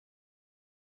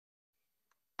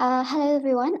Hello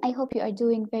everyone, I hope you are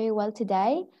doing very well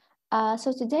today.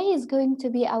 So today is going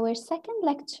to be our second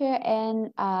lecture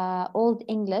in Old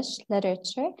English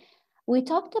literature. We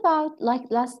talked about, like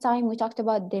last time, we talked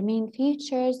about the main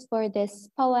features for this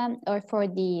poem or for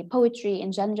the poetry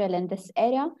in general in this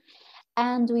area.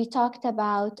 And we talked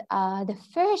about the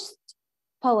first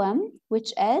poem,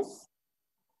 which is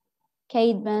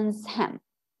Caedmon's Hymn.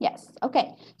 Yes,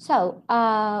 okay. So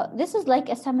this is like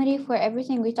a summary for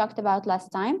everything we talked about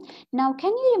last time. Now, can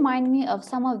you remind me of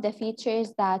some of the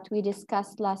features that we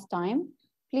discussed last time?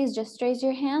 Please just raise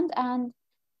your hand and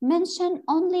mention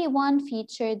only one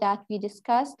feature that we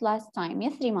discussed last time.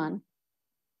 Yes, Riman.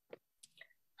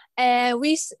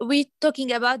 We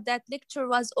talking about that lecture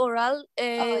was oral.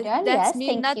 Oral, That's yes,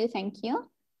 mean not. thank you.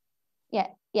 Yeah,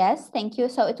 yes, thank you.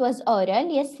 So it was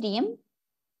oral, yes, Reem.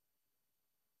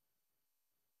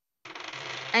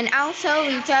 And also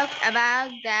we talked about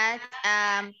that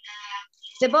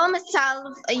the poem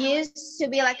itself used to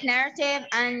be like narrative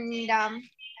and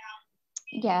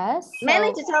Yes.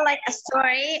 mainly to tell like a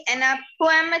story in a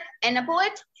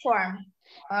poet form.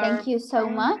 Thank you so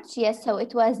much. Yes, so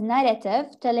it was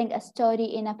narrative, telling a story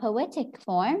in a poetic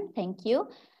form. Thank you.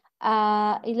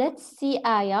 Let's see,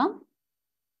 Aya.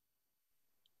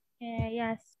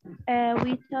 Yes,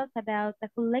 we talked about the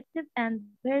collective and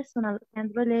personal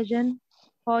and religion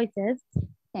voices.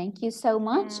 Thank you so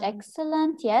much.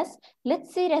 Excellent. Yes.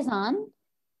 Let's see, Razan.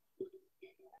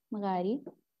 Maghari.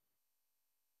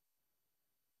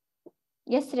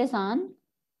 Yes, Razan.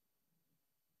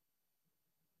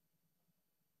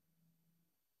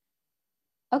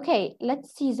 Okay,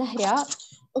 let's see, Zahra.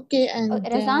 Okay, and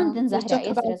Razan, then we Zahra. talk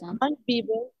Yes, about Razan. among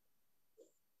people.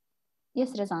 Yes,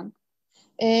 Razan.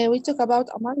 We talk about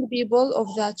among people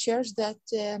of the church that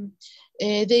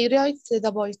they write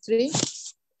the poetry.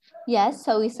 Yes,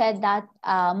 so we said that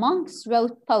monks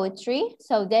wrote poetry,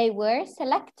 so they were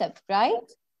selective, right?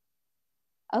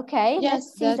 Okay, Yes,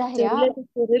 let's see, that Zahra. related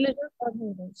to religion or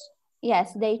knowledge.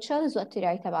 Yes, they chose what to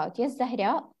write about. Yes,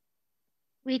 Zahra.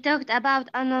 We talked about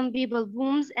unknown people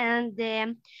booms and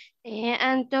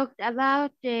talked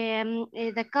about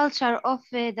the culture of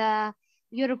the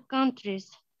Europe countries.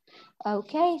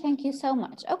 Okay, thank you so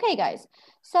much. Okay, guys.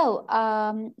 So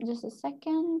just a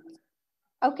second.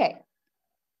 Okay.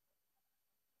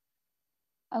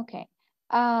 Okay.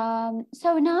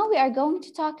 So now we are going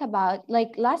to talk about,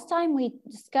 like last time we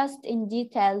discussed in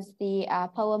details the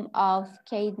poem of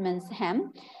Caedmon's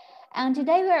Hymn. And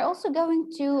today we are also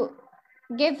going to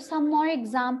give some more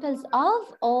examples of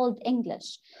Old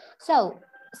English. So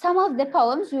some of the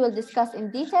poems we will discuss in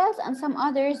details and some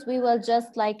others we will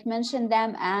just like mention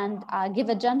them and give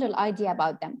a general idea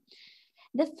about them.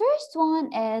 The first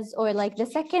one is, or like the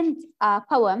second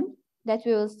poem that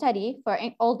we will study for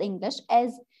Old English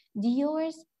is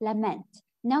Dior's Lament.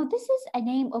 Now this is a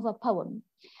name of a poem.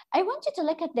 I want you to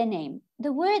look at the name.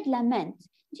 The word lament.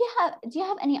 Do you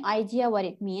have any idea what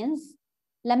it means?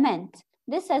 Lament.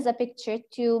 This is a picture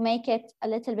to make it a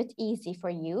little bit easy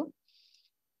for you.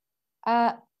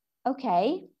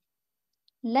 Okay.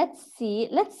 Let's see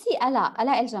Ala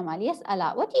El Jamal. Yes,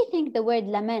 Ala. What do you think the word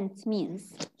lament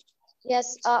means?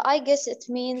 Yes, I guess it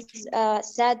means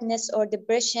sadness or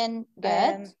depression.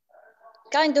 Good.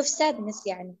 Kind of sadness,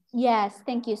 يعني. Yes,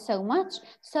 thank you so much.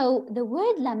 So the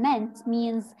word lament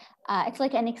means it's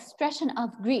like an expression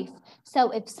of grief. So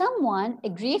if someone,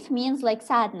 grief means like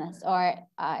sadness, or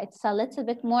it's a little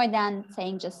bit more than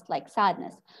saying just like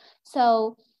sadness.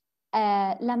 So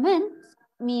lament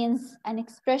means an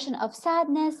expression of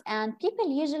sadness, and people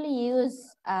usually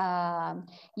use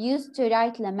to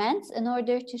write laments in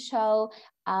order to show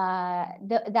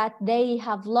that they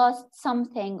have lost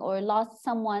something or lost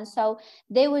someone, so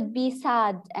they would be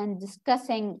sad and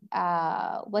discussing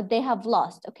what they have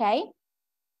lost. Okay,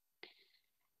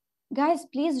 guys,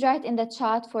 please write in the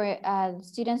chat for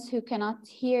students who cannot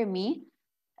hear me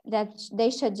that they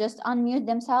should just unmute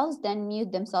themselves, then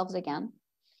mute themselves again.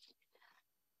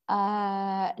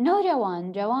 No,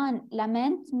 Rawan,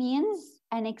 lament means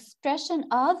an expression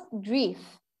of grief,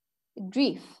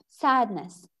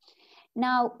 sadness.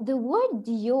 Now, the word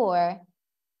Dior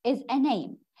is a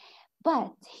name,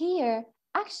 but here,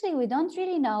 actually, we don't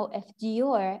really know if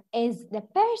Dior is the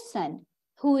person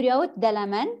who wrote the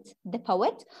lament, the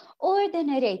poet, or the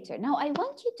narrator. Now, I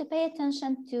want you to pay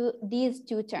attention to these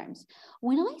two terms.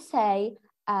 When I say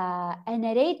a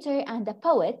narrator and a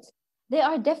poet, they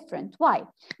are different. Why?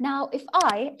 Now, if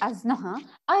I, as Noha,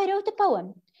 I wrote a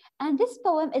poem, and this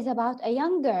poem is about a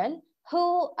young girl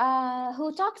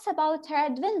who talks about her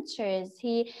adventures.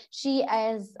 She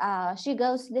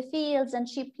goes to the fields and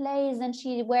she plays and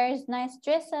she wears nice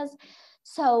dresses.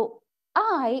 So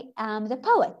I am the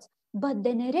poet, but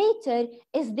the narrator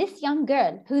is this young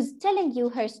girl who's telling you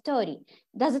her story.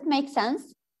 Does it make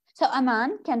sense? So a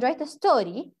man can write a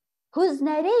story whose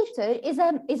narrator is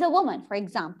a woman, for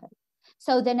example.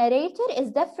 So the narrator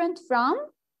is different from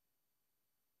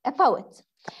a poet.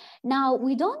 Now,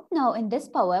 we don't know in this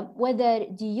poem whether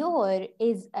Dior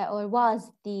is or was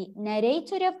the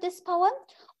narrator of this poem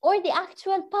or the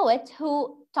actual poet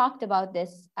who talked about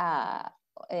this,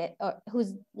 or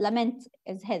whose lament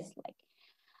is his. Like,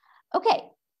 okay,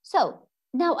 so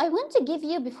now I want to give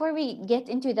you, before we get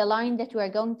into the line that we're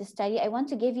going to study, I want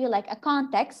to give you like a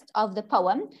context of the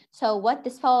poem. So what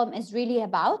this poem is really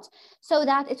about, so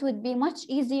that it would be much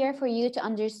easier for you to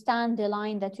understand the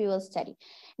line that we will study.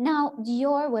 Now,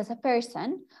 Dior was a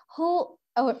person who,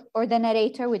 or the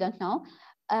narrator, we don't know,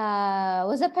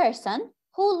 was a person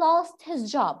who lost his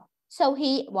job. So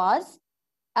he was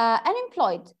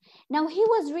unemployed. Now, he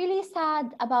was really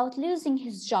sad about losing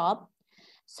his job.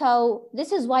 So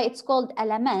this is why it's called a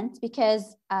lament,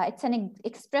 because it's an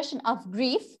expression of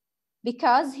grief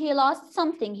because he lost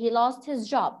something, he lost his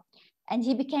job and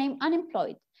he became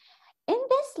unemployed. In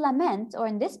this lament, or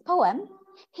in this poem,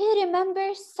 he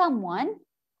remembers someone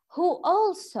who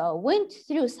also went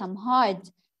through some hard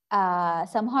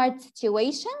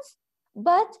situations,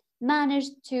 but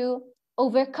managed to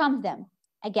overcome them.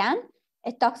 Again,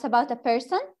 it talks about a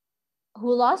person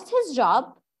who lost his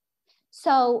job.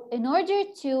 So in order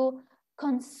to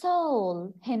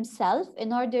console himself,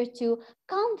 in order to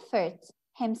comfort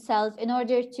himself, in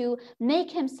order to make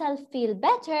himself feel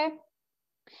better,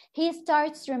 he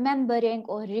starts remembering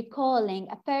or recalling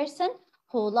a person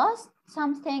who lost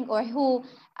something or who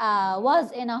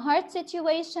was in a hard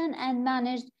situation and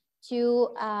managed to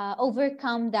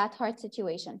overcome that hard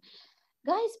situation.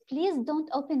 Guys, please don't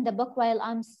open the book while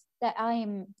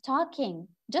I'm talking.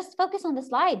 Just focus on the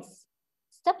slides.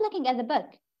 Stop looking at the book.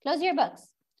 Close your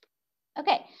books.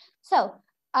 Okay, so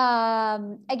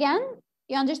again,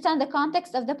 you understand the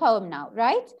context of the poem now,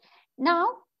 right? Now,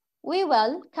 we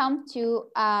will come to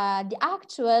the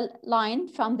actual line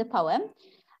from the poem.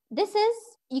 This is,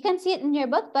 you can see it in your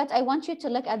book, but I want you to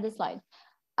look at the slide.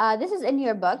 This is in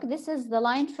your book. This is the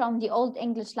line from the Old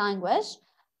English language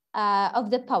of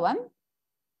the poem.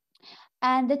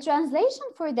 And the translation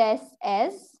for this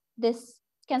is this.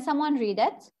 Can someone read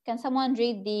it? Can someone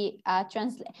read the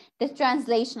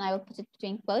translation? I will put it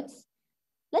between quotes.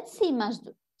 Let's see,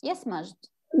 Majd. Yes, Majd.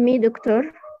 Me,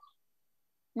 Doctor.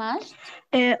 Majd?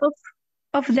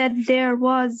 Of that there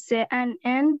was an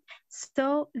end,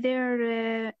 so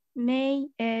there may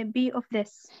be of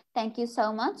this. Thank you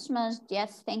so much, Majd.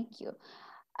 Yes, thank you.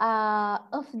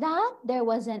 Of that there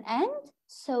was an end,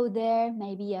 so there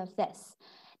may be of this.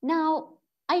 Now,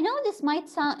 I know this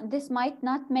might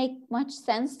not make much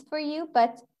sense for you,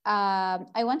 but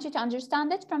I want you to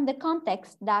understand it from the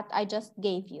context that I just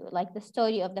gave you, like the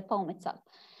story of the poem itself.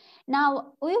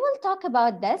 Now, we will talk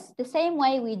about this the same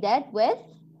way we did with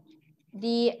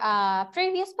the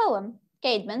previous poem,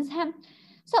 Caedmon's Hymn.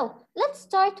 So let's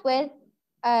start with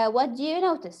what do you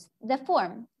notice? The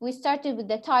form. We started with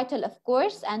the title, of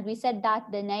course, and we said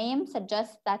that the name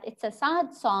suggests that it's a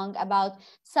sad song about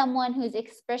someone who's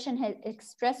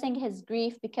expressing his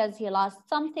grief because he lost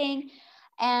something,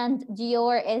 and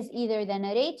Dior is either the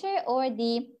narrator or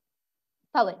the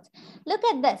poet. Look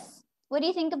at this. What do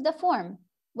you think of the form?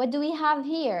 What do we have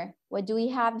here? What do we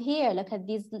have here? Look at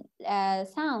these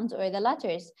sounds or the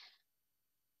letters.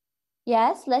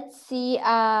 Yes, let's see.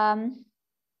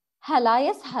 Hala,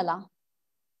 yes, hala.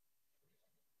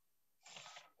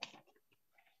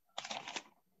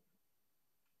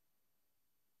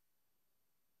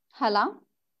 Hala.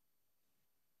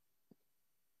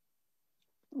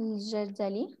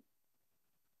 الجردلي.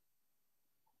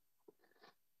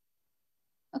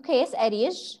 Okay, yes,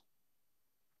 Arij.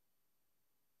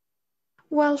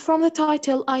 Well, from the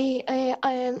title,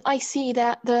 I see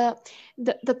that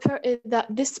that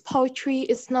this poetry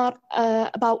is not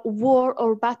about war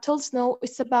or battles. No,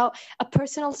 it's about a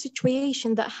personal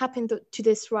situation that happened to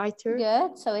this writer.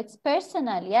 Good. So it's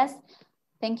personal. Yes.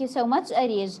 Thank you so much,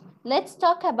 Arij. Let's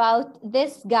talk about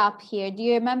this gap here. Do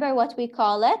you remember what we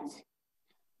call it?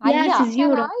 Yes, Alia. it's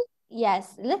Yura.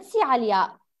 Yes. Let's see,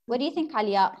 Alia. What do you think,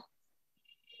 Alia?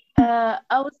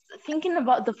 I was thinking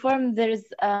about the form. There is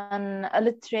an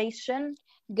alliteration.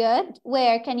 Good.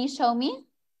 Where? Can you show me?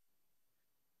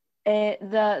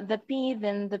 The P,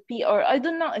 then the P, or I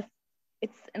don't know if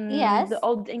it's in the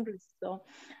Old English. So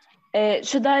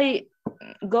should I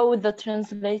go with the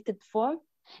translated form?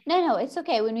 No, it's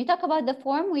okay. When we talk about the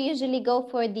form, we usually go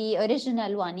for the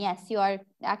original one. Yes, you are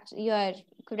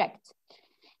correct.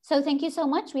 So thank you so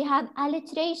much. We have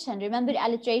alliteration. Remember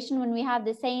alliteration when we have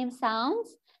the same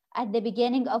sounds at the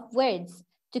beginning of words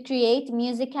to create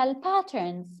musical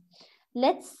patterns.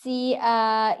 Let's see.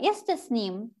 Yes,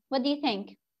 Tasneem, what do you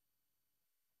think?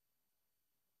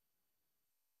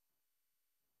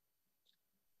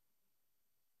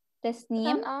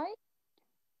 Tasneem? Can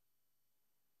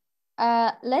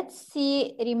I? Let's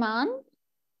see, Riman.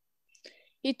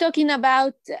 You're talking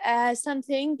about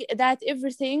something that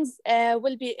everything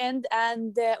will be end,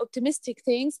 and optimistic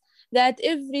things that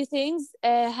everything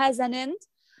has an end.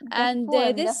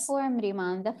 The form,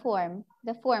 Riman, the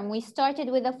form. We started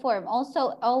with the form.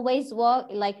 Also, always walk,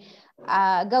 like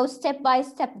go step by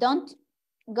step. Don't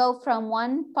go from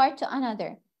one part to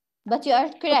another. But you are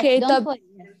correct. Okay, don't worry.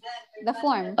 The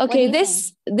form. Okay,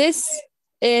 this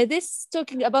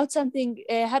talking about something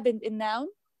happened in noun.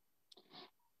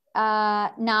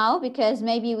 Now, because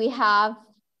maybe we have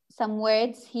some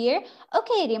words here.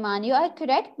 Okay, Riman, you are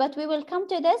correct, but we will come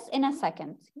to this in a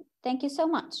second. Thank you so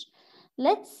much.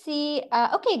 Let's see.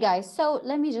 Okay, guys, so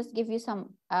let me just give you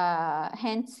some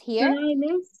hints here.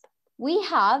 We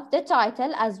have the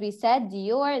title, as we said,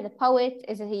 Dior, the poet.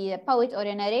 Is he a poet or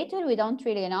a narrator? We don't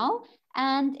really know.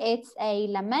 And it's a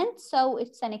lament, so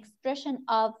it's an expression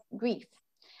of grief.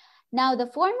 Now, the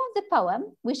form of the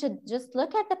poem, we should just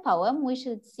look at the poem. We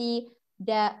should see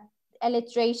the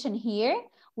alliteration here.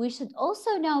 We should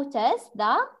also notice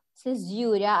the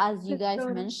caesura, as you guys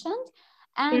mentioned.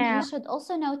 And we should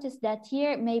also notice that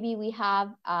here, maybe we have,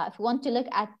 if we want to look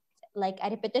at like a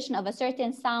repetition of a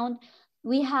certain sound,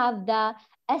 we have the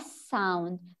S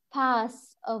sound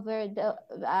pass over the,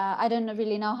 I don't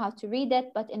really know how to read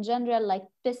it, but in general, like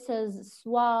pisses,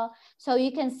 swa. So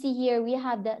you can see here, we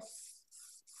have the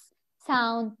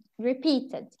sound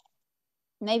repeated.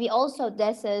 Maybe also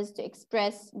this is to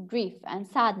express grief and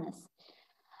sadness.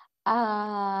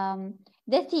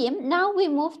 The theme, now we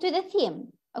move to the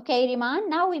theme. Okay, Riman,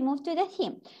 now we move to the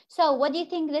theme. So what do you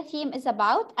think the theme is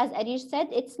about? As Arish said,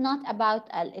 it's not about,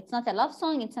 it's not a love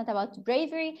song, it's not about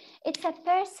bravery, it's a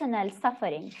personal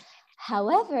suffering.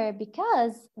 However,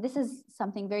 because this is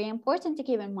something very important to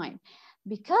keep in mind,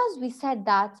 because we said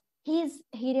that he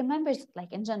remembers,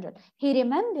 like in general, he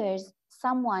remembers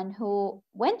someone who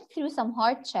went through some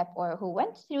hardship or who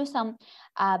went through some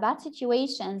bad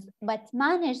situations, but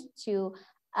managed to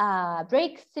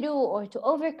break through or to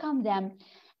overcome them.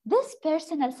 This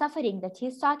personal suffering that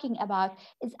he's talking about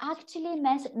is actually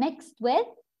mixed with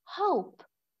hope.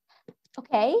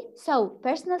 Okay, so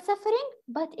personal suffering,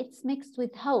 but it's mixed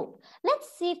with hope.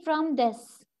 Let's see from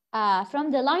this,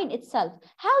 from the line itself.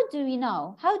 How do we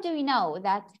know? How do we know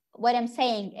that what I'm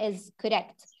saying is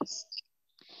correct?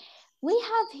 We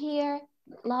have here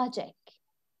logic.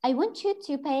 I want you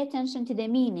to pay attention to the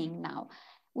meaning now.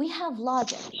 We have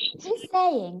logic. He's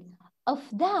saying, of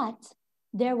that,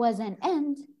 there was an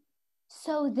end,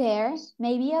 so there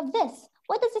may be of this.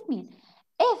 What does it mean?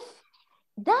 If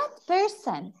that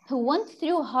person who went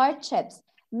through hardships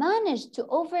managed to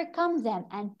overcome them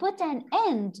and put an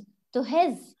end to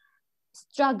his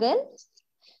struggle,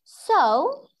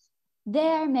 so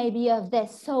there may be of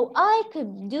this. So I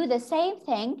could do the same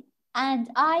thing and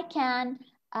I can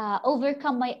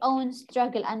overcome my own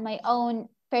struggle and my own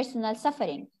personal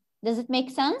suffering. Does it make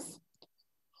sense?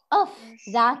 Of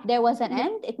that there was an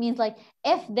end, it means like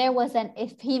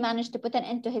if he managed to put an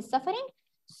end to his suffering,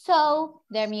 so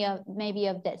there may be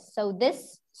of this. So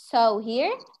this so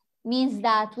here means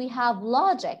that we have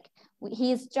logic.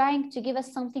 He's trying to give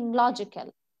us something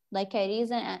logical, like a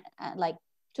reason, like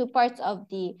two parts of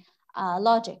the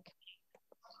logic.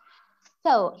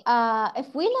 So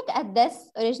if we look at this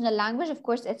original language, of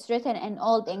course, it's written in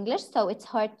Old English, so it's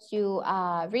hard to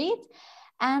read.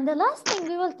 And the last thing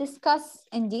we will discuss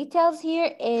in details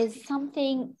here is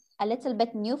something a little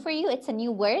bit new for you. It's a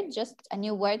new word, just a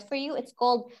new word for you. It's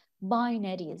called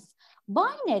binaries.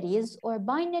 Binaries or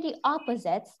binary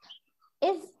opposites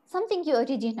is something you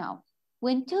already know.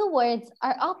 When two words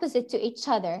are opposite to each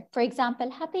other, for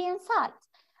example, happy and sad,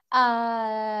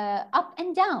 up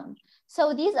and down.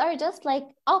 So these are just like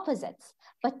opposites.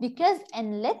 But because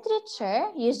in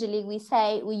literature, usually we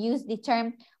use the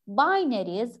term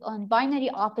binaries on binary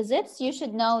opposites, you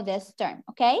should know this term,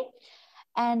 okay?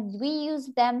 And we use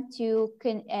them to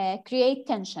create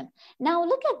tension. Now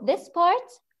look at this part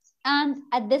and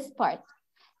at this part.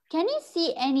 Can you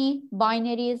see any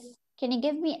binaries? Can you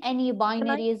give me any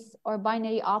binaries or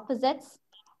binary opposites?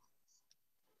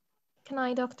 Can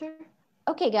I, doctor?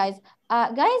 Okay, guys.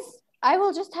 Guys, I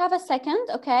will just have a second,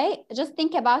 okay? Just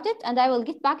think about it and I will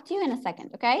get back to you in a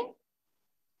second, okay?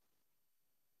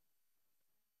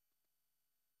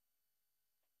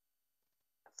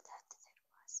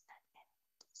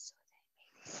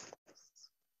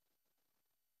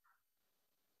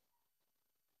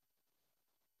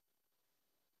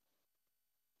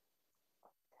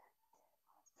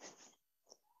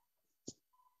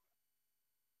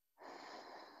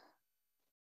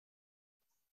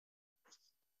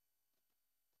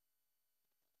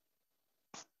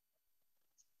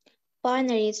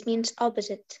 binaries means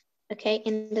opposite, okay,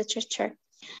 in literature.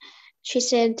 She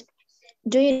said,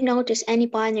 do you notice any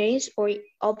binaries or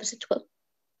opposite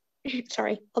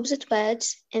opposite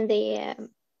words in the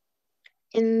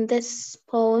in this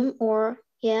poem, or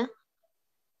yeah,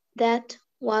 that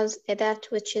was that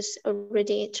which is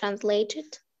already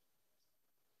translated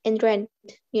in red,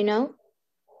 you know?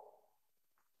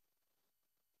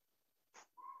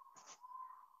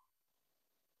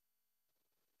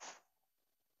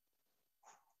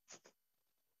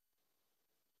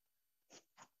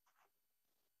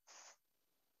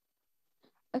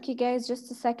 Okay, guys,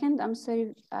 just a second. I'm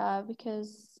sorry,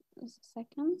 because just a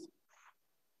second.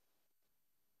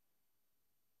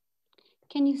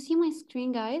 Can you see my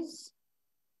screen, guys?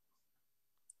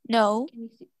 No. Can you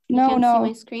see? You No, can't no. see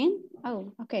my screen?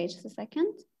 Oh, okay, just a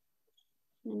second.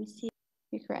 Let me see.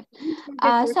 You're correct.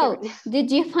 So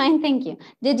did you find, thank you.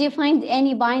 Did you find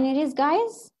any binaries,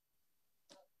 guys?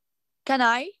 Can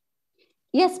I?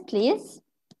 Yes, please.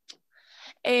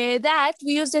 That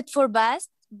we use it for past,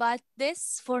 but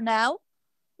this for now.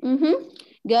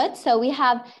 Good. So we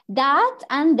have that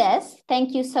and this.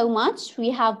 Thank you so much.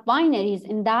 We have binaries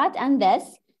in that and this.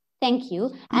 Thank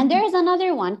you. And there's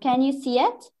another one. Can you see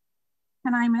it?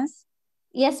 Can I, miss?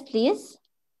 Yes, please.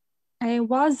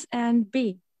 Was and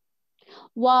be.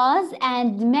 Was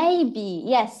and maybe.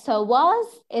 Yes. So was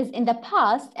is in the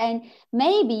past and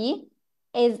maybe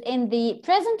is in the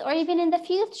present or even in the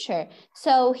future.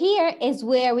 So here is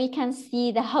where we can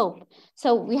see the hope.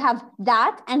 So we have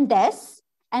that and this,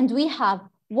 and we have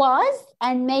was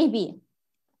and maybe.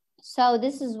 So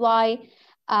this is why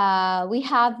we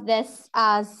have this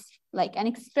as like an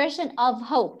expression of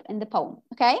hope in the poem,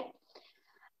 okay?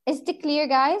 Is it clear,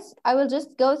 guys? I will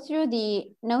just go through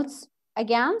the notes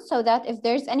again so that if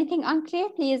there's anything unclear,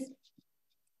 please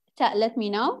let me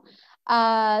know.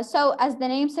 So as the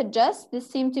name suggests, this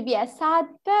seems to be a sad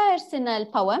personal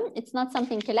poem. It's not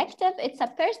something collective, it's a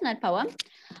personal poem.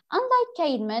 Unlike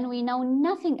Caedmon, we know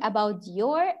nothing about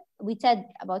Dior. We said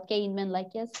about Caedmon, like,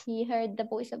 yes, he heard the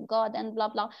voice of God and blah,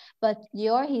 blah. But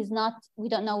Dior, he's not, we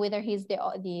don't know whether he's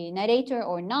the narrator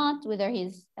or not, whether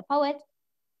he's a poet.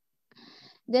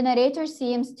 The narrator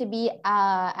seems to be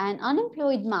an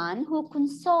unemployed man who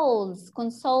consoles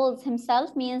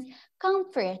himself means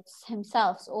comforts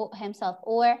himself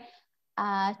or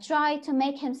try to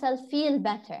make himself feel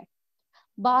better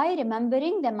by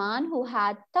remembering the man who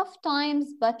had tough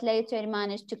times but later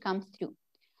managed to come through.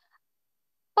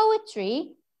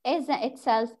 Poetry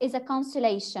itself is a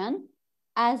consolation,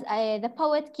 as the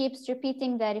poet keeps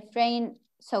repeating the refrain.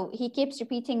 So he keeps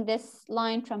repeating this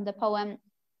line from the poem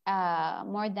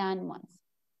more than once.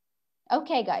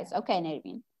 Okay, guys. Okay,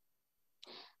 Nervin.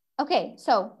 Okay,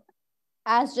 so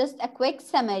as just a quick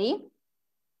summary,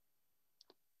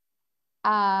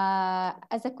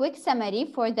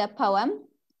 for the poem,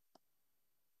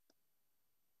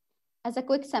 as a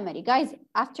quick summary, guys,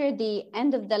 after the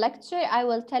end of the lecture, I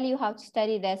will tell you how to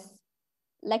study this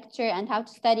lecture and how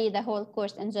to study the whole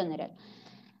course in general.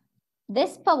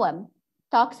 This poem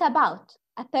talks about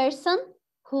a person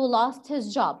who lost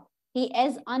his job. He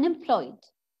is unemployed,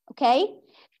 okay?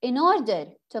 In order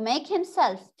to make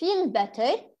himself feel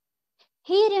better,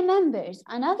 he remembers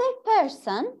another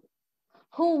person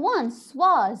who once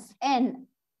was in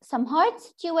some hard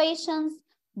situations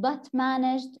but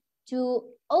managed to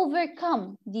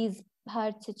overcome these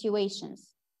hard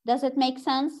situations. Does it make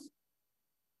sense?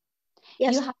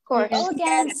 Yes, you have of course. to go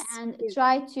again and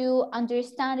try to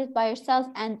understand it by yourself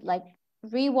and like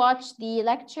rewatch the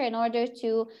lecture in order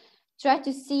to try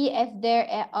to see if there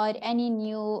are any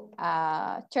new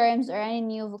terms or any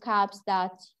new vocabs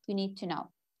that you need to know.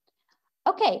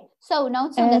 Okay, so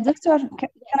notes on that. Doctor, can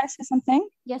I say something?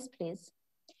 Yes, please.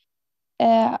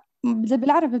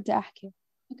 بالعربي بدي أحكي.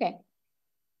 Okay.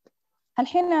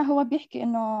 الحين هو بيحكي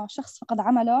إنه شخص فقد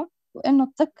عمله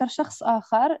وإنه تذكر شخص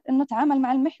آخر إنه تعامل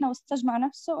مع المحنة واستجمع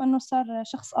نفسه وإنه صار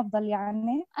شخص أفضل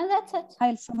يعني. And that's it. هاي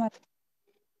السمر.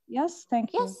 Yes,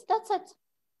 thank you. Yes, that's it.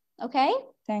 Okay.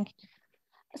 Thank you.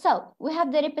 So we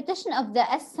have the repetition of the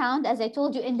S sound, as I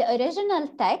told you in the original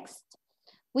text.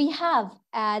 We have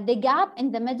the gap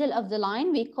in the middle of the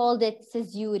line. We called it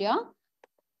caesura.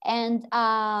 And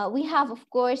we have, of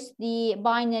course, the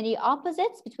binary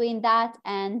opposites between that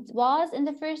and was in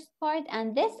the first part,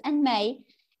 and this and may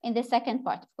in the second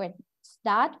part. Of course,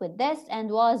 that with this and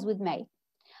was with may.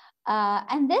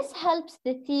 And this helps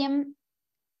the theme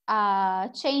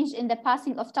change in the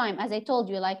passing of time. As I told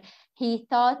you, like he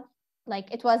thought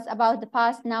like it was about the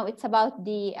past, now it's about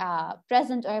the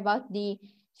present or about the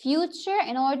future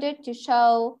in order to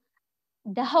show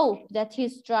the hope that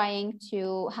he's trying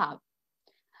to have.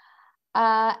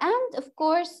 And of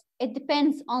course, it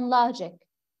depends on logic.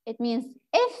 It means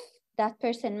if that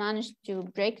person managed to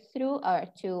break through or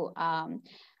to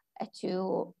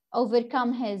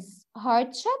overcome his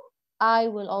hardship, I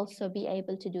will also be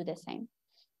able to do the same.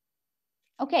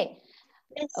 Okay.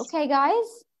 Yes. Okay,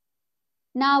 guys.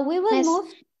 Now we will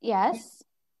move. Yes.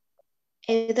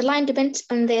 The line depends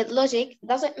on the logic.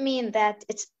 Doesn't mean that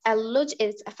it's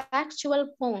a factual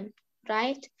poem,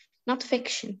 right? Not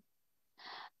fiction.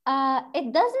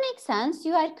 It does make sense.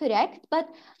 You are correct. But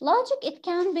logic, it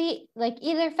can be like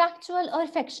either factual or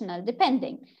fictional,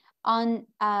 depending on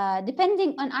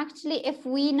actually if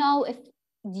we know if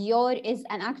Dior is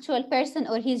an actual person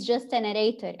or he's just a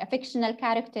narrator, a fictional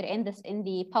character in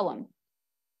the poem.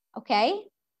 Okay.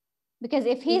 Because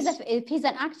if he's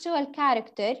an actual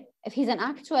character, if he's an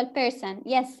actual person,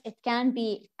 yes, it can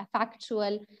be a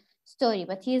factual story,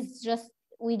 but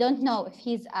we don't know if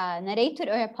he's a narrator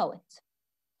or a poet.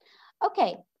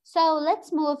 Okay, so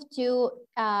let's move to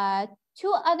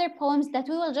two other poems that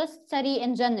we will just study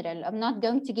in general. I'm not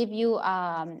going to give you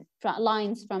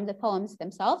lines from the poems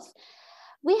themselves.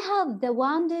 We have The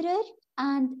Wanderer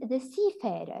and The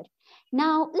Seafarer.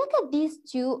 Now, look at these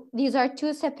two. These are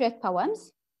two separate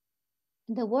poems.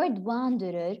 The word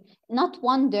wanderer, not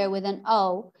wonder with an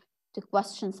O to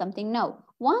question something, no.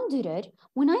 Wanderer,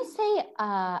 when I say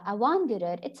a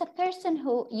wanderer, it's a person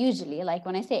who usually, like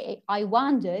when I say I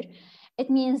wander, it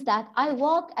means that I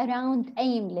walk around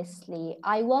aimlessly.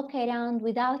 I walk around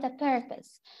without a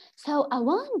purpose. So a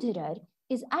wanderer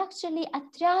is actually a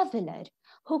traveler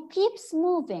who keeps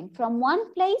moving from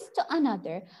one place to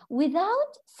another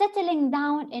without settling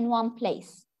down in one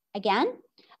place. Again,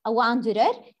 a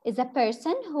wanderer is a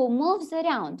person who moves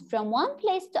around from one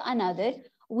place to another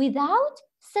without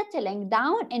settling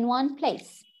down in one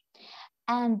place.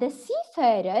 And the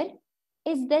seafarer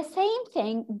is the same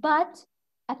thing, but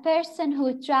a person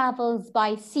who travels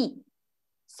by sea.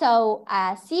 So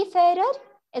a seafarer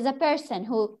is a person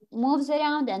who moves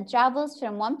around and travels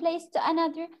from one place to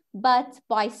another, but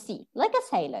by sea, like a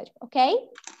sailor, okay?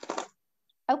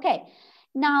 Okay.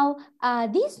 Now,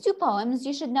 these two poems,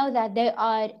 you should know that they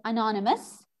are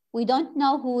anonymous. We don't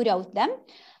know who wrote them.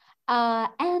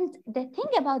 And the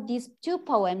thing about these two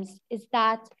poems is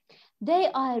that they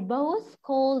are both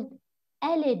called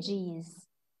elegies.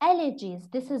 Elegies.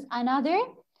 This is another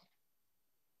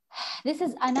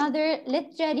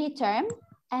literary term.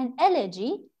 An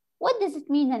elegy. What does it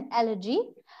mean, an elegy?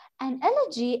 An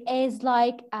elegy is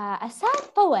like a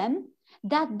sad poem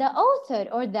that the author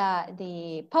or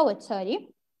the poet,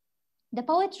 the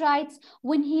poet writes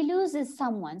when he loses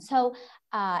someone. So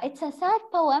it's a sad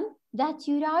poem that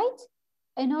you write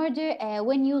in order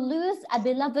when you lose a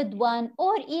beloved one,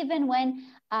 or even when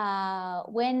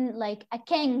like a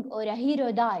king or a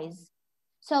hero dies.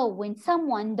 So when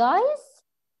someone dies,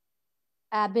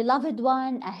 a beloved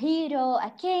one, a hero,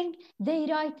 a king, they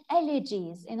write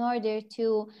elegies in order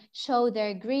to show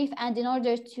their grief and in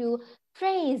order to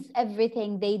praise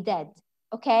everything they did,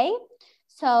 okay?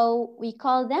 So we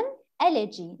call them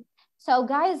elegy. So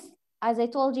guys, as I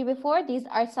told you before, these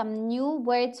are some new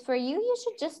words for you. You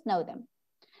should just know them.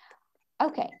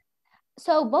 Okay,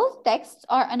 so both texts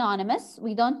are anonymous.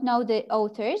 We don't know the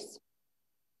authors.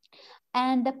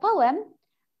 And the poems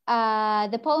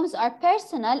are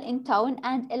personal in tone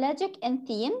and elegic in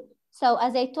theme. So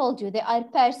as I told you, they are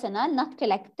personal, not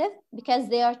collective, because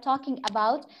they are talking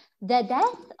about the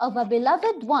death of a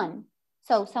beloved one.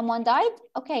 So someone died,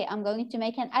 okay, I'm going to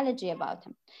make an elegy about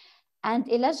him. And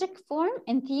elegic form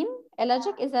in theme,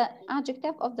 elegic is an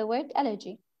adjective of the word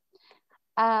elegy.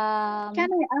 Can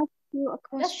I ask you a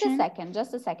question?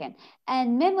 Just a second.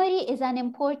 And memory is an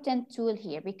important tool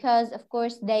here because, of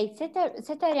course, they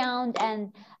sit around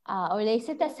and or they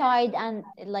sit aside and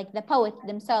like the poet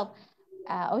themselves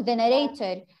or the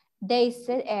narrator,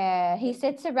 he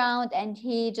sits around and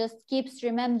he just keeps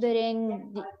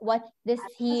remembering what this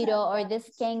hero or this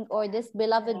king or this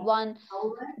beloved one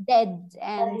did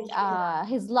and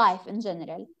his life in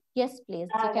general. Yes, please,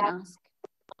 you can ask.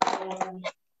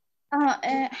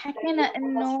 حكينا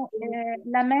إنه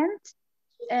lament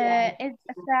is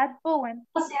a sad poem.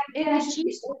 Elegy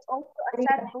is also a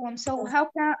sad poem. So how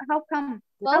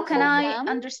can I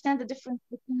understand the difference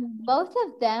between both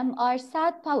of them? Are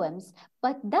sad poems,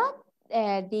 but that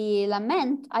the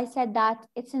lament, I said that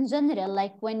it's in general,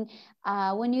 like when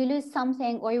you lose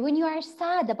something or when you are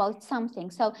sad about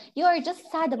something. So you are just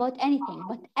sad about anything.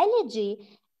 But elegy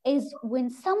is when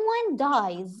someone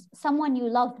dies, someone you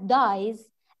love dies,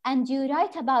 and you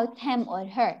write about him or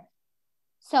her.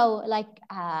 So like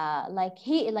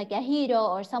a hero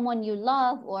or someone you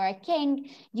love or a king,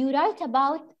 you write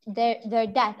about their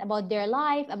death, about their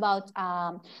life, about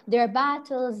their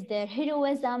battles, their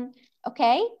heroism.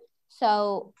 Okay,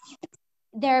 so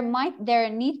there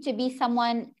need to be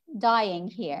someone dying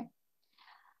here.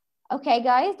 Okay,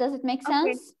 guys, does it make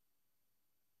sense?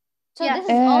 So this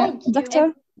is all.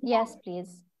 Doctor? Yes,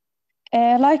 please.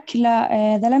 Like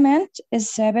the lament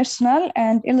is personal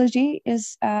and elegy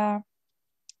is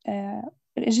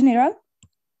general.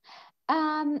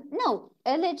 No,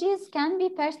 elegies can be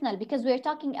personal because we're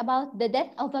talking about the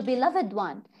death of a beloved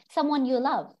one, someone you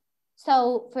love.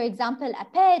 So, for example, a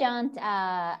parent,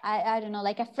 I don't know,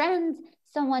 like a friend,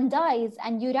 someone dies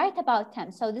and you write about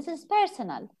him. So this is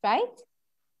personal, right?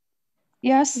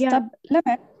 Yes, yeah.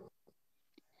 Lament.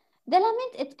 The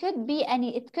lament, it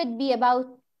could be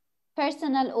about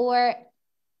personal or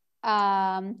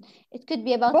it could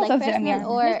be about both like personal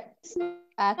or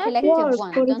collective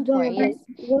one. Don't worry. Yes.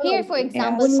 Here, for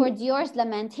example, for Dior's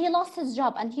lament, he lost his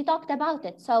job and he talked about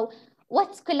it. So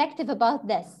what's collective about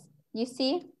this? You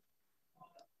see?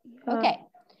 Okay.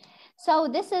 So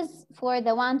this is for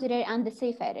the wanderer and the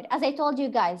seafarer. As I told you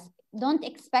guys, don't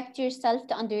expect yourself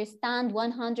to understand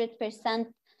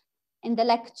 100% in the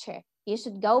lecture. You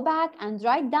should go back and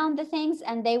write down the things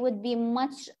and they would be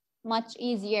much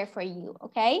easier for you,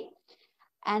 okay?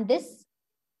 And this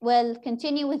will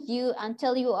continue with you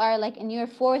until you are like in your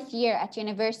 4th year at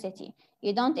university.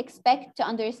 You don't expect to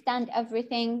understand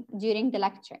everything during the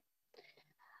lecture.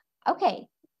 Okay,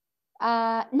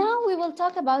 now we will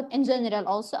talk about in general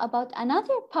also about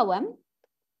another poem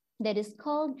that is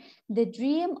called The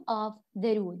Dream of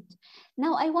the Rood.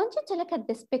 Now I want you to look at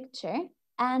this picture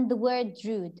and the word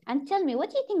rood and tell me,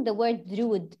 what do you think the word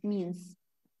rood means?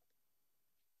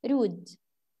 Rood.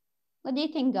 What do you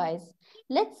think, guys?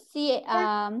 Let's see.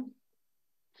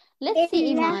 Let's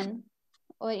see, Iman.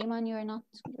 Or Iman, you are not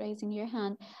raising your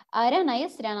hand. Rana,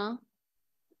 yes, Rana.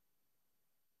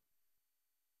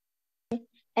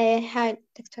 Hi,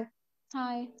 Doctor.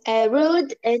 Hi.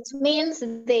 Rood, it means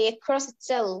the cross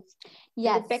itself.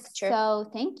 Yes. The picture. So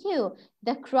thank you.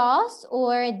 The cross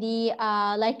or the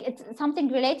like it's something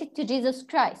related to Jesus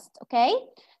Christ. Okay.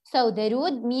 So the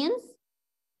rood means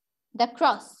the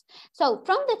cross. So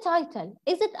from the title,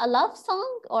 is it a love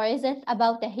song or is it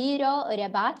about a hero or a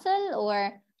battle,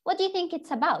 or what do you think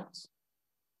it's about?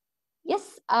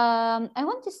 Yes, I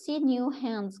want to see new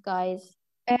hands, guys.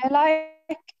 Like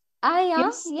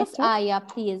Aya, yes, Aya,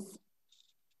 please.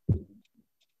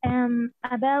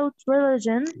 About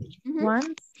religion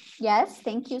once. Yes,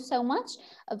 thank you so much.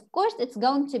 Of course, it's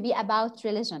going to be about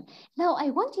religion. Now, I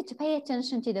want you to pay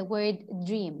attention to the word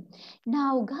dream.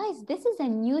 Now, guys, this is a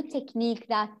new technique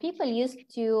that people used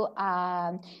to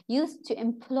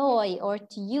employ or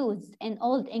to use in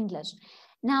Old English.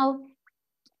 Now,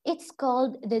 it's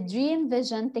called the dream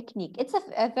vision technique. It's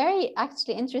a very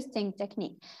actually interesting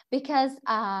technique because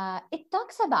it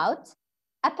talks about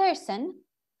a person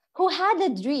who had a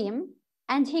dream,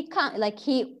 and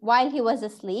while he was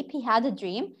asleep, he had a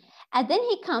dream, and then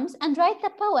he comes and writes a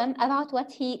poem about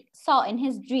what he saw in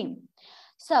his dream.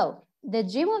 So the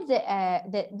dream of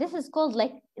this is called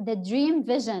like the dream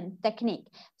vision technique.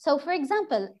 So for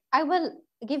example, I will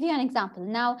give you an example.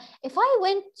 Now, if I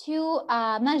went to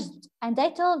Majd and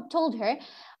I told her,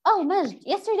 oh, Majd,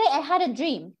 yesterday I had a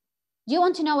dream. Do you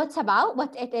want to know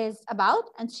what it is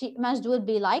about? And Majd will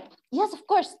be like, yes, of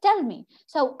course, tell me.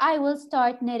 So I will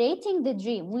start narrating the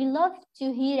dream. We love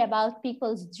to hear about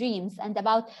people's dreams and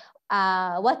about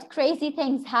what crazy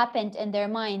things happened in their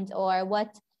mind or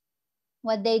what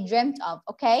they dreamt of,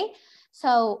 okay?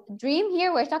 So dream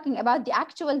here, we're talking about the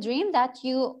actual dream that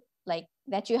you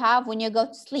have when you go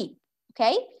to sleep,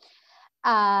 okay?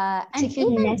 And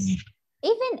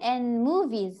even in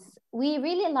movies, we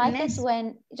really like it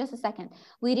when, just a second,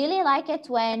 we really like it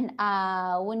when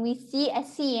we see a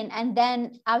scene and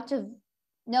then out of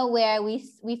nowhere we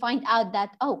find out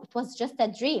that, oh, it was just a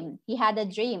dream. He had a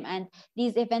dream and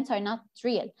these events are not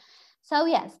real. So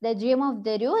yes, the dream of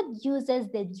the rood uses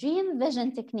the dream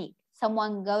vision technique.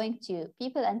 Someone going to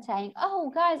people and saying,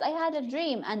 oh, guys, I had a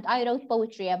dream and I wrote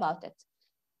poetry about it.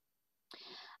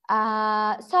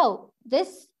 So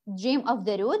this dream of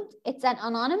the rood, it's an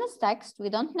anonymous text. We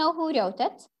don't know who wrote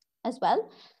it as well.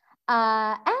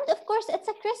 And of course, it's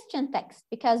a Christian text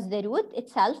because the rood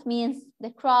itself means the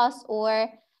cross or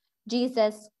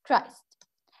Jesus Christ.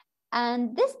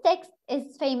 And this text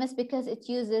is famous because it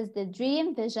uses the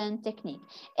dream vision technique.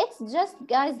 It's just,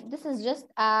 guys, this is just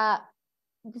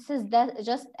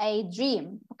a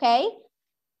dream, okay?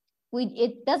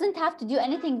 It doesn't have to do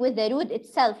anything with the rood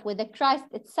itself, with the Christ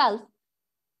itself,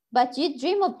 but you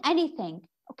dream of anything.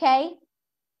 Okay.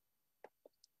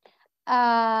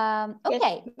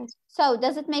 Okay. Yes. So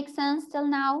does it make sense till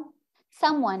now?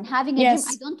 Someone having a Yes.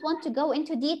 dream. I don't want to go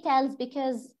into details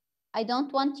because I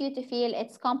don't want you to feel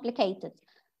it's complicated.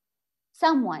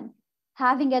 Someone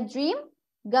having a dream,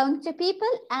 going to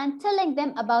people and telling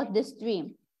them about this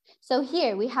dream. So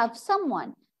here we have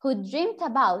someone who dreamed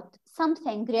about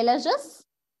something religious,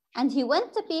 and he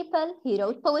went to people, he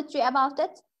wrote poetry about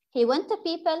it, he went to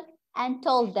people and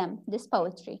told them this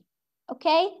poetry.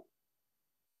 Okay?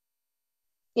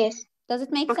 Yes. Does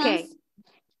it make sense?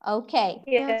 Okay.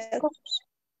 Yes.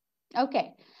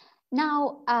 Okay.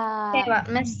 Now,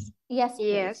 Miss. yes,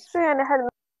 Yes. please.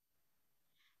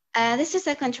 This is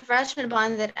a controversial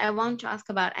one that I want to ask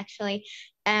about actually.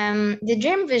 The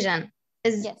dream vision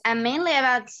is mainly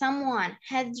about someone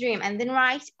had a dream and then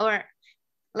write, or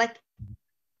like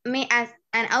me as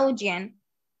an audience,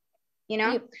 you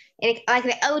know, like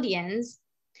the audience.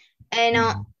 And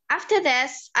after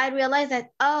this, I realized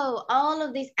that, oh, all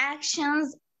of these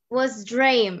actions was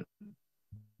dream.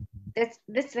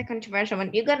 That's the controversial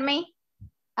one. You got me?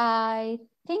 I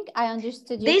think I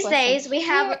understood your These question. days we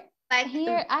have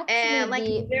here actually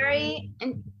like very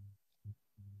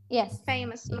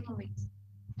famous movies.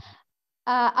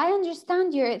 I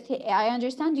understand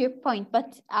your point,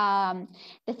 but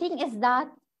the thing is that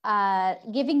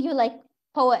giving you like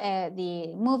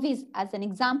the movies as an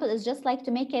example is just like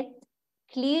to make it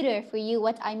clearer for you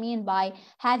what I mean by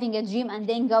having a dream and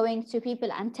then going to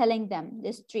people and telling them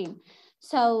this dream.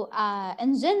 So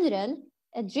in general,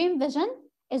 a dream vision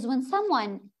is when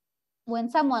someone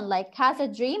like has a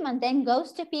dream and then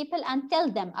goes to people and tell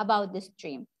them about this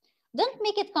dream. Don't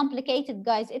make it complicated,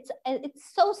 guys. It's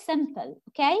so simple,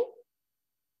 okay?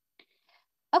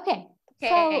 Okay.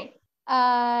 So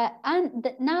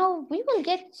now we will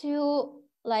get to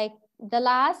like the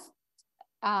last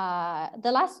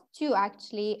two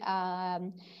actually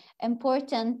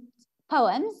important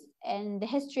poems in the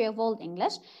history of Old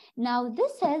English. Now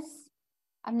this is,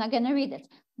 I'm not gonna read it.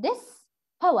 This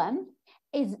poem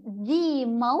is the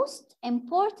most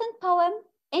important poem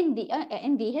in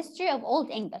the history of Old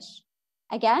English.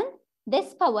 Again,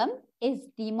 this poem is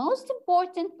the most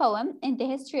important poem in the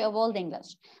history of Old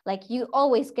English. Like, you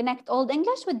always connect Old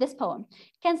English with this poem.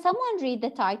 Can someone read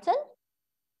the title?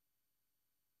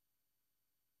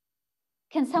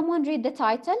 Can someone read the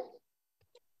title?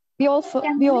 Beowulf.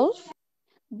 Beowulf.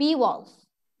 Beowulf.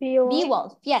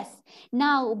 Beowulf, yes.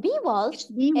 Now, Beowulf,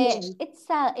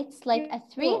 it's like a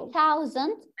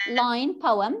 3,000 line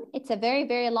poem. It's a very,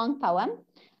 very long poem.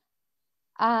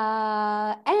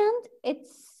 And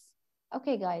it's,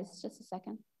 okay, guys, just a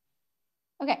second.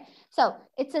 Okay, so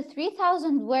it's a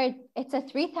 3,000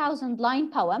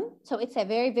 line poem. So it's a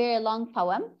very, very long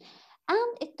poem.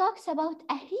 And it talks about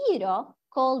a hero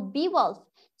called Beowulf.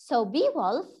 So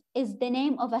Beowulf is the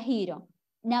name of a hero.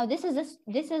 Now this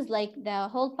is like the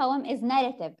whole poem is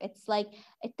narrative. It's like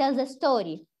it tells a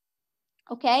story.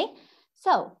 Okay,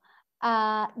 so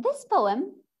this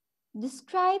poem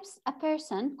describes a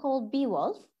person called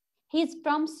Beowulf. He's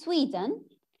from Sweden.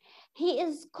 He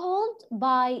is called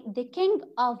by the king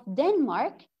of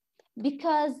Denmark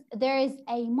because there is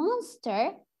a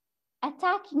monster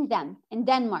attacking them in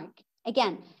Denmark.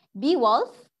 Again,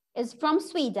 Beowulf is from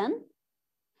Sweden.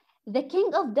 The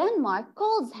king of Denmark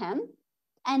calls him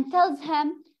and tells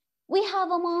him, we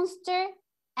have a monster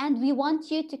and we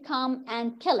want you to come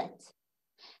and kill it.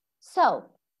 So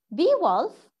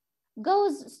Beowulf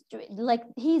goes, like,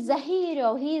 he's a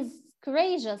hero, he's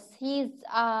courageous, he's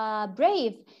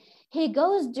brave. He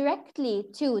goes directly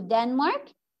to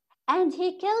Denmark and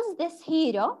he kills this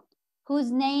hero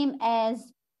whose name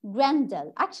is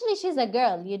Grendel. Actually, she's a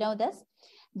girl, you know this?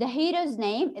 The hero's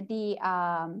name, the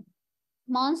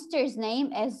monster's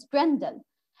name is Grendel.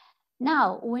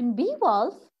 Now, when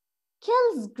Beowulf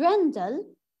kills Grendel,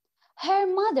 her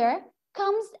mother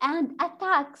comes and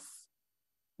attacks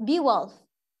Beowulf.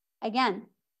 Again,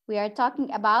 we are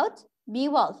talking about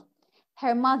Beowulf.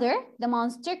 Her mother, the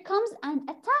monster, comes and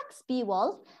attacks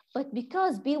Beowulf, but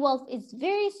because Beowulf is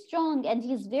very strong and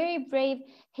he's very brave,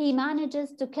 he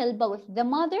manages to kill both the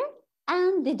mother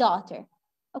and the daughter.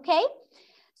 Okay?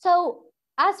 So,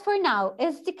 as for now,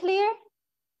 is it clear?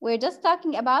 We're just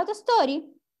talking about a story.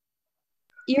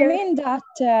 You mean that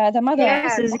the mother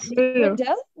of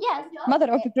Grendel? Yes.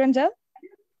 Mother of Grendel?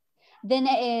 The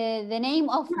name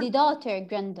of the daughter,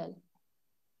 Grendel.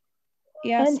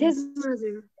 Yes. And his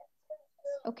mother.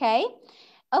 Okay.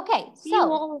 Okay, so.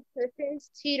 Beowulf, the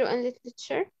first hero in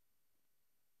literature.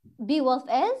 Beowulf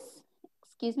is?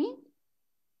 Excuse me?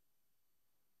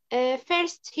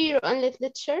 First hero in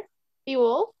literature.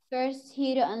 Beowulf. first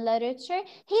hero in literature.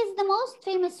 He's the most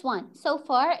famous one so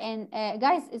far. And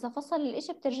guys, إذا فصل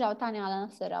الإشي بترجعوا تاني على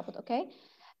نفس الرابط, okay?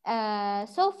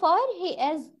 So far, he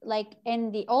is like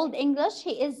in the Old English,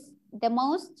 he is the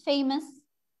most famous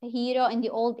hero in the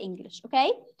Old English,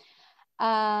 okay?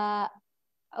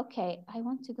 Okay, I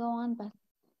want to go on, but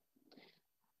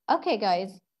okay,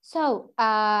 guys. So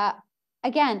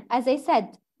again, as I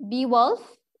said,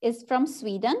 Beowulf is from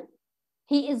Sweden.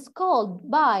 He is called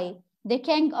by the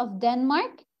King of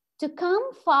Denmark to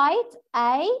come fight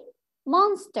a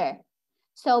monster.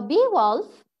 So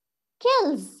Beowulf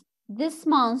kills this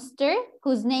monster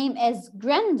whose name is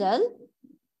Grendel.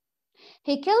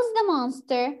 He kills the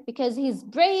monster because he's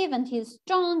brave and he's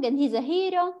strong and he's a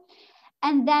hero.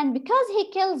 And then because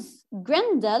he kills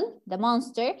Grendel, the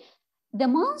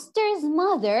monster's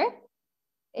mother,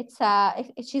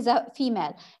 she's a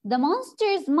female. The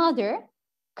monster's mother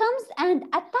comes and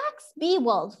attacks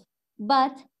Beowulf,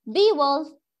 but Beowulf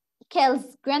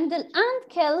kills Grendel and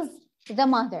kills the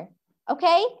mother.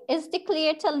 Okay, is it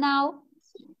clear till now?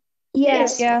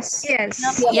 Yes. Yes. Yes.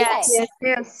 Okay. Yes.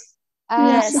 Yes.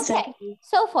 Yes. Okay,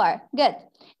 so far, good.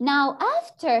 Now,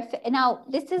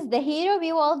 this is the hero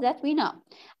Beowulf that we know.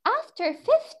 After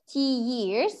 50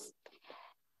 years,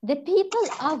 the people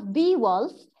of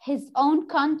Beowulf, his own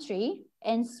country,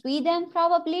 in Sweden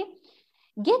probably,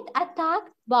 get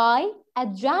attacked by a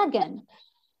dragon.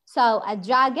 So a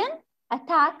dragon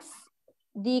attacks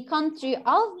the country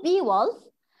of Beowulf,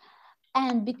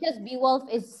 and because Beowulf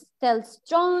is still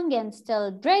strong and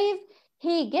still brave,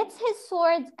 he gets his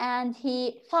sword and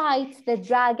he fights the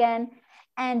dragon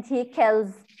and he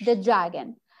kills the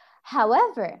dragon.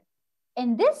 However,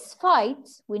 in this fight,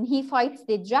 when he fights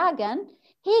the dragon,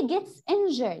 he gets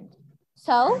injured.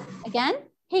 So again,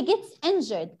 he gets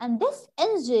injured, and this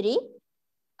injury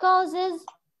causes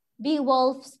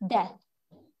Beowulf's death.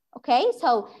 Okay,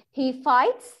 so he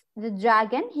fights the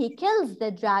dragon, he kills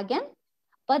the dragon,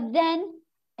 but then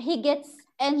he gets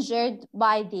injured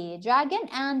by the dragon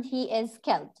and he is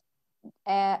killed.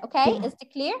 Okay, is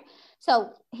it clear?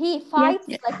 So he fights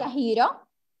like a hero,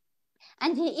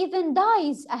 and he even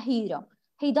dies a hero.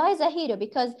 He dies a hero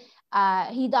because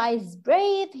he dies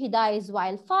brave, he dies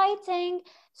while fighting.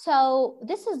 So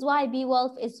this is why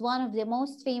Beowulf is one of the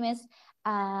most famous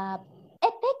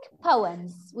epic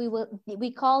poems.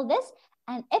 We call this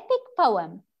an epic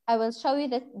poem. I will show you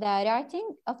the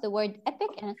writing of the word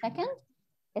epic in a second.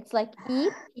 It's like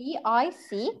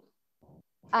E-P-I-C.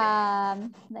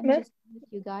 Let me just mute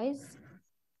you guys.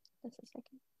 Just a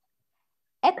second.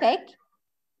 Epic,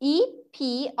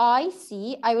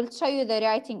 E-P-I-C. I will show you the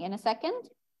writing in a second.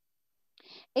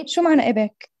 شو معنى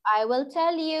epic? I will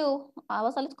tell you.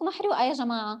 وصلتكم محروقة يا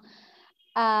جماعة.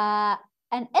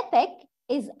 An epic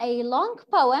is a long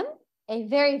poem, a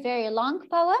very, very long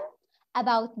poem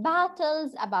about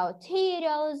battles, about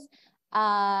heroes,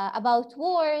 about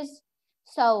wars.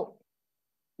 So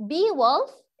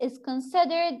Beowulf is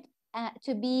considered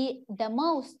to be the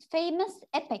most famous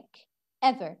epic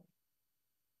ever.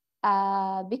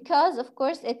 Because of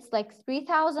course it's like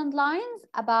 3,000 lines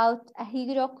about a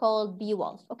hero called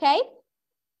Beowulf, okay?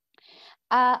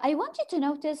 I want you to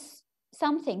notice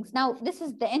some things. Now, this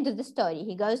is the end of the story.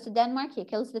 He goes to Denmark, he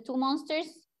kills the two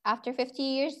monsters. After 50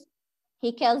 years,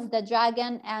 he kills the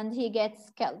dragon and he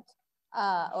gets killed,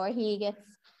 or he gets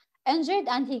injured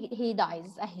and he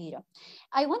dies a hero.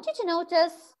 I want you to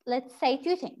notice, let's say,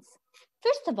 two things.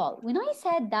 First of all, when I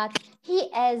said that he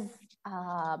is,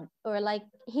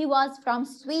 he was from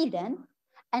Sweden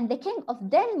and the king of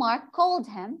Denmark called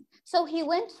him, so he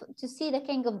went to see the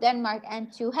king of Denmark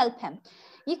and to help him.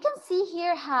 You can see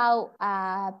here how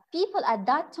people at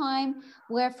that time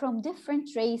were from different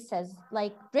races.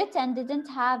 Like Britain didn't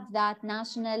have that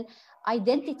national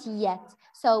identity yet.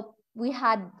 So we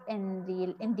had in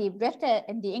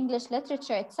the English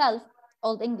literature itself,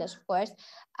 Old English, of course,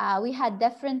 we had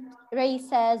different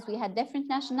races, we had different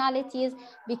nationalities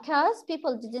because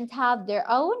people didn't have their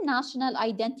own national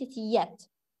identity yet.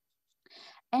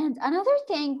 And another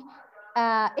thing,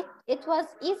 it was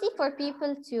easy for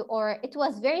people to, or it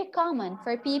was very common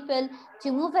for people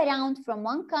to move around from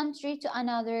one country to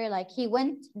another. Like he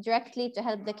went directly to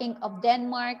help the king of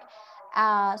Denmark.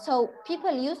 So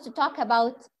people used to talk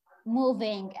about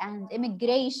moving and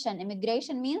immigration.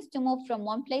 Immigration means to move from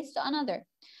one place to another,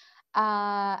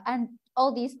 and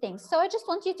all these things. So I just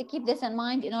want you to keep this in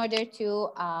mind in order to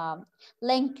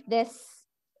link this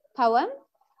poem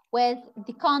with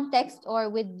the context, or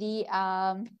with the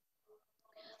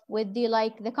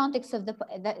context of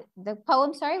the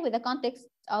poem, sorry, with the context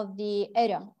of the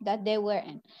era that they were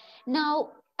in.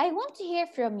 Now, I want to hear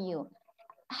from you.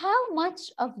 How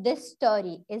much of this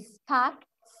story is facts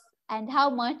and how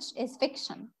much is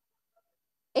fiction?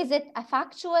 Is it a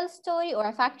factual story or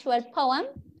a factual poem,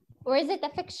 or is it a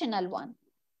fictional one?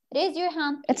 Raise your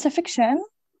hand, please. It's a fiction.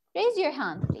 Raise your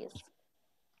hand, please.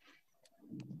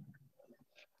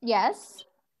 Yes.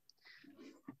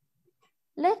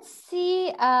 Let's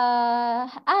see.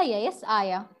 Aya, yes,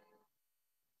 Aya.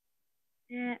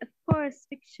 Of course,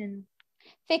 fiction.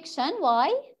 Fiction,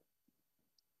 why?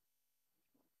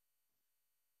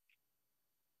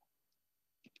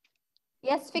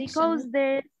 Yes, fiction. Because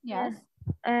there's yes.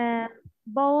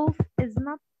 both is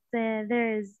not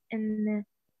there is in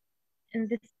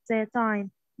this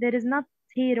time. There is not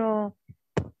hero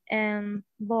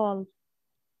ball.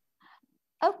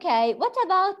 Okay, what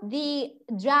about the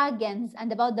dragons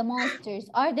and about the monsters?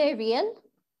 Are they real?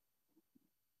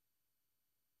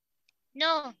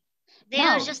 No, they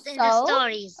are just in the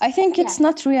stories. I think it's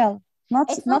not real.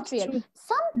 It's not real. True.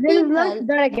 Some there people... is not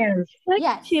dragons.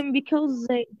 Yes. Because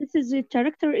this is a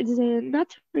character is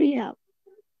not real.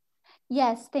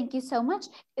 Yes, thank you so much.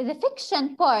 The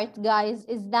fiction part, guys,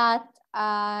 is that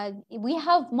we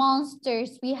have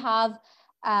monsters, we have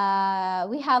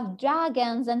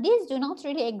dragons, and these do not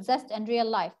really exist in real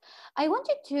life. I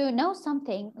wanted to know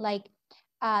something like,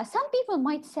 some people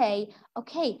might say,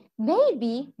 okay,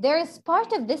 maybe there is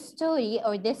part of this story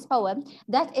or this poem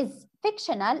that is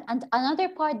fictional and another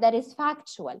part that is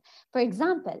factual. For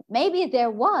example, maybe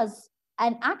there was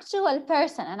an actual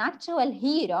person, an actual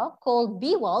hero called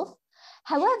Beowulf.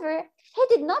 However, he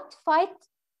did not fight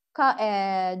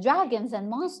dragons and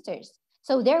monsters.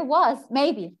 So there was,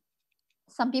 maybe,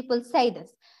 some people say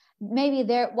this, maybe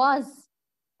there was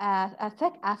a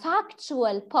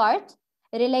factual part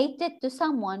related to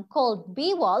someone called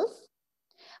Beowulf,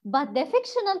 but the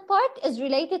fictional part is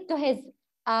related to his,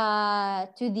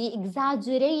 to the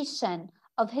exaggeration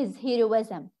of his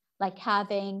heroism, like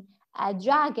having a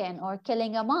dragon or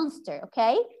killing a monster,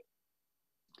 okay?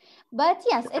 But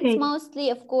yes, it's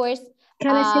mostly, of course,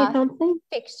 can I say something?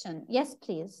 Fiction. Yes,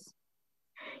 please.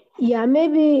 Yeah,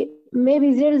 maybe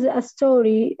there is a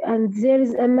story and there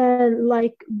is a man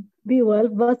like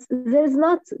Beowulf, but there is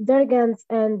not dragons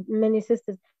and many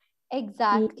sisters.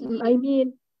 Exactly. I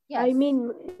mean, yes.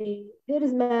 There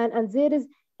is man and there is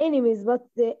enemies, but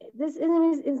this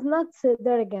enemies is not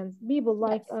dragons. People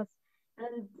like us,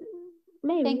 and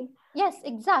maybe. Yes,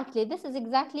 exactly. This is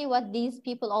exactly what these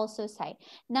people also say.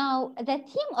 Now, the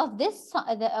theme of this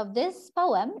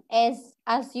poem is,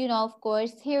 as you know, of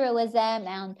course, heroism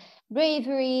and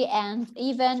bravery and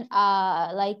even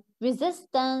like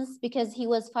resistance, because he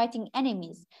was fighting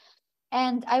enemies.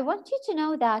 And I want you to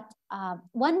know that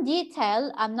one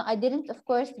detail, I didn't, of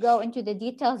course, go into the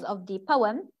details of the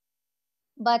poem,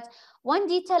 but one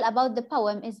detail about the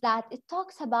poem is that it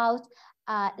talks about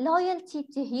loyalty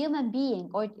to human being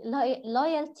or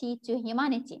loyalty to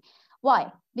humanity.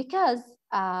 Why? Because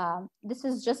this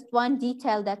is just one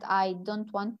detail that I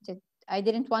didn't want to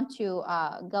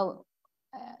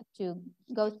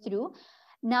go through.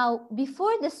 Now,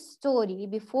 before the story,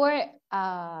 before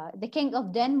the King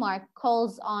of Denmark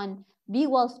calls on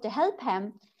Beowulf to help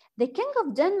him, the King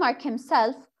of Denmark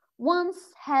himself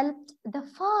once helped the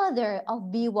father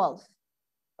of Beowulf.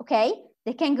 Okay,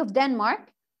 the King of Denmark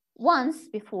once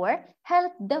before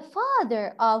helped the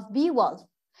father of Beowulf.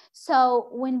 So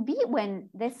when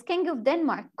this King of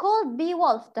Denmark called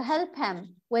Beowulf to help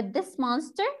him with this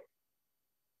monster,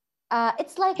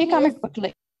 it's like he is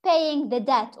paying the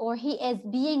debt, or he is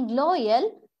being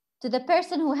loyal to the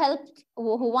person who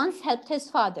once helped his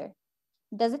father.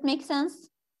 Does it make sense?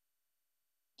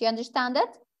 Do you understand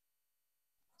it?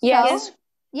 Yes. So,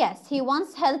 yes, he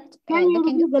once helped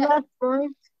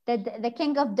the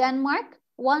King of Denmark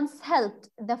once helped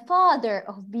the father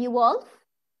of Beowulf.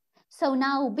 So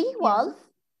now Beowulf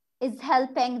is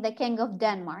helping the King of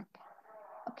Denmark.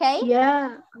 Okay?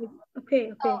 Yeah.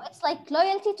 Okay. So it's like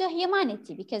loyalty to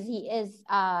humanity, because he is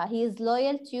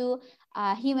loyal to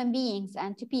human beings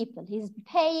and to people. He's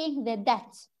paying the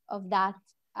debt of that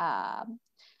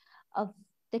of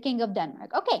the King of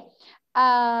Denmark. Okay.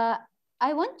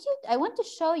 I want to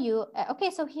show you.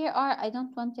 Okay, so here are, I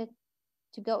don't want it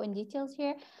to go in details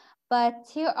here, but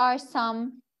here are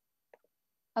some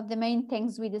of the main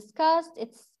things we discussed.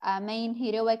 It's a main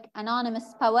heroic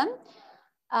anonymous poem.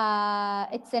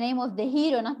 It's the name of the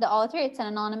hero, not the author. It's an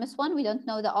anonymous one. We don't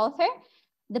know the author.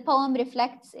 The poem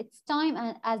reflects its time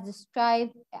and as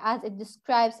it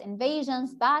describes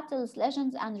invasions, battles,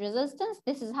 legends, and resistance.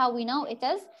 This is how we know it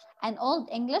is an Old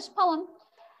English poem.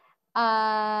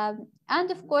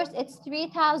 And of course, it's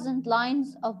 3,000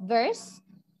 lines of verse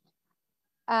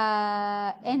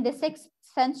in the 6th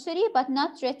century, but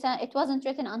not written. It wasn't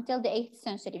written until the 8th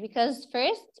century, because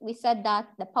first we said that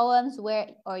the poems were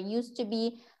or used to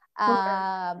be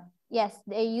yes,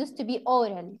 they used to be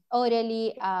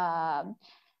orally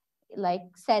like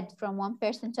said from one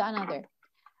person to another.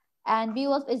 And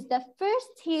Beowulf is the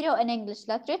first hero in English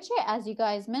literature, as you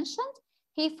guys mentioned.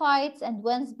 He fights and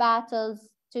wins battles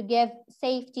to give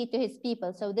safety to his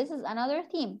people. So this is another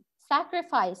theme,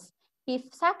 sacrifice. He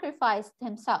sacrificed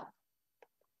himself.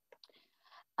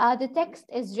 The text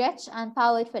is rich and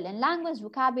powerful in language,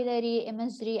 vocabulary,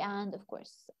 imagery, and of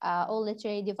course, all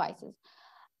literary devices.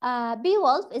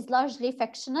 Beowulf is largely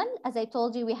fictional. As I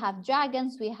told you, we have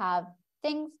dragons, we have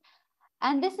things.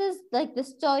 And this is like the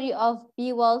story of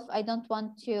Beowulf. I don't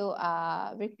want to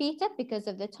repeat it because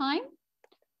of the time.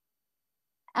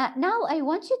 Now I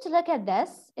want you to look at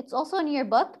this. It's also in your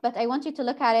book, but I want you to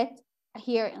look at it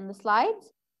here in the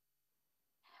slides.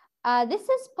 This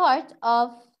is part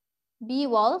of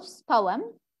Beowulf's poem.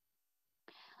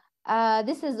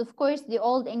 This is, of course, the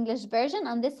Old English version,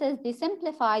 and this is the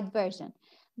simplified version.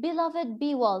 Beloved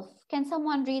Beowulf, can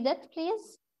someone read it,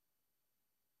 please?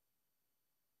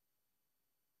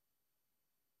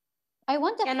 I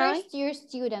want a first-year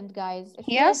student, guys. If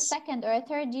you're a second or a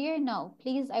third year, no.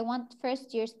 Please, I want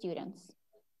first-year students.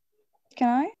 Can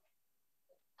I?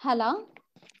 Hala?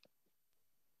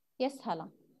 Yes, Hala.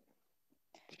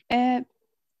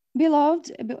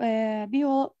 Beloved,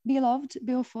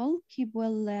 beautiful, keep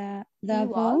well the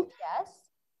vow.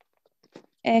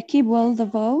 Yes. Keep well the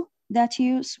vow that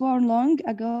you swore long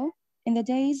ago in the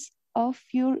days of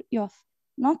your youth,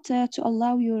 not to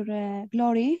allow your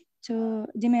glory to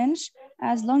diminish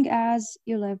as long as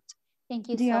you lived. Thank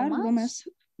you Dear so much.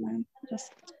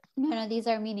 No, these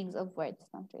are meanings of words.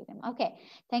 Don't read them. Okay,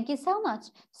 thank you so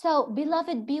much. So,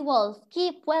 beloved Beowulf,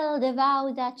 keep well the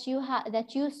vow that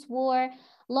you swore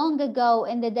long ago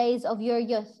in the days of your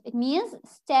youth. It means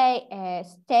stay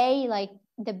like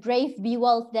the brave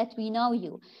Beowulf that we know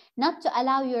you. Not to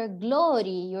allow your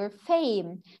glory, your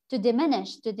fame to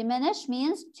diminish. To diminish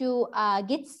means to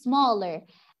get smaller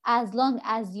as long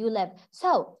as you live.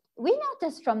 So we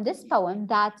notice from this poem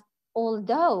that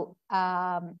although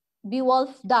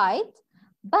Beowulf died,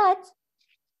 but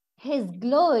his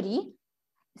glory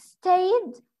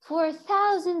stayed for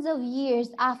thousands of years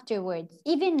afterwards.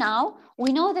 Even now,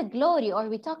 we know the glory, or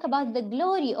we talk about the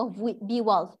glory of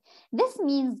Beowulf. This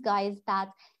means, guys, that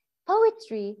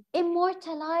poetry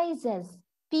immortalizes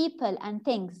people and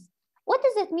things. What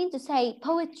does it mean to say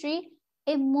poetry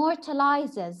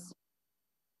immortalizes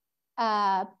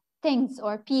things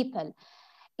or people?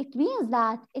 It means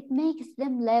that it makes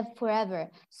them live forever.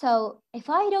 So if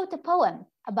I wrote a poem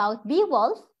about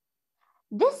Beowulf,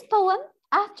 this poem,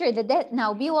 after the death,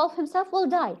 now Beowulf himself will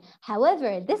die.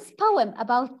 However, this poem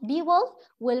about Beowulf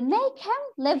will make him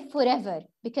live forever,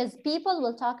 because people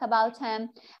will talk about him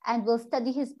and will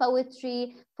study his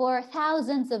poetry for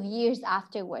thousands of years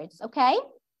afterwards, okay?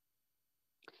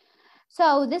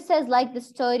 So this is like the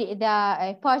story,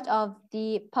 the part of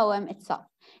the poem itself.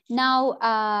 Now,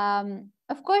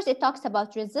 of course, it talks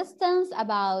about resistance,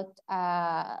 about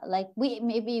like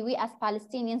maybe we as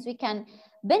Palestinians, we can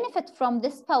benefit from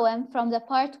this poem, from the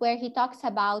part where he talks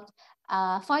about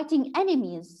fighting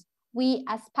enemies. We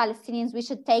as Palestinians, we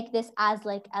should take this as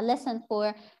like a lesson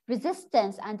for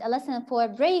resistance and a lesson for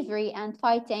bravery and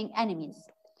fighting enemies.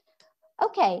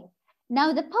 Okay,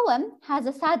 now the poem has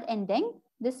a sad ending.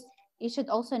 This, you should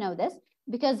also know this,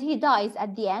 because he dies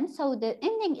at the end. So the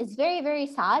ending is very, very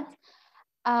sad.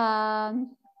 And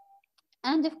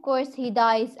of course, he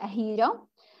dies a hero.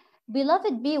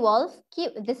 Beloved Beowulf,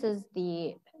 this is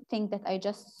the thing that I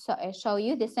just show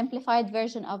you, the simplified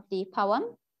version of the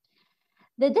poem.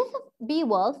 The death of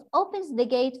Beowulf opens the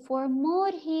gate for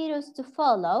more heroes to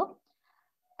follow,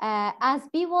 as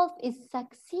Beowulf is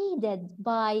succeeded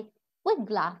by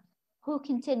Wiglaf, who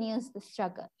continues the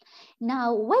struggle.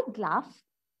 Now, Wiglaf,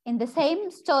 in the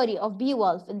same story of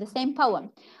Beowulf, in the same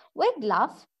poem,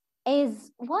 Wiglaf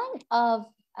is one of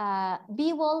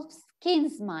Beowulf's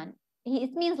kinsmen.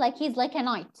 It means like he's like a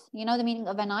knight. You know the meaning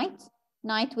of a knight?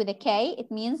 Knight with a K,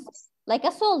 it means like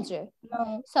a soldier.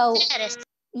 No. So,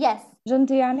 yes.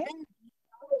 جندي يعني?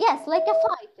 Yes, like a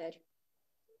fighter.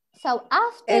 So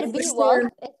after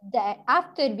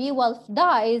Beowulf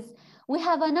dies, we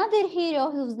have another hero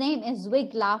whose name is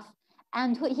Wiglaf,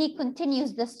 and he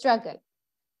continues the struggle.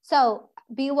 So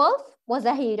Beowulf was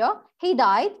a hero, he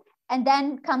died, and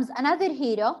then comes another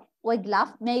hero,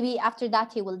 Wiglaf. Maybe after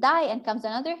that he will die and comes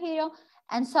another hero,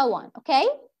 and so on, okay?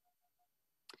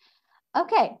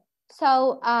 Okay,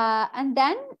 so, and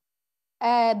then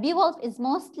Beowulf is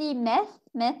mostly myth.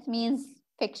 Myth means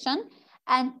fiction,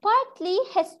 and partly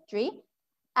history.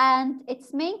 and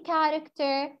its main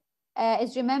character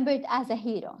is remembered as a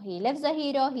hero. He lives a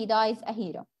hero, he dies a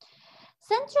hero.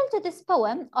 Central to this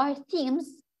poem are themes.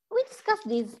 We discussed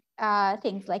these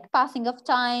things like passing of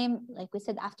time, like we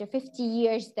said, after 50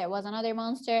 years, there was another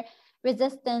monster,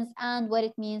 resistance, and what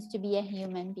it means to be a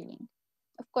human being.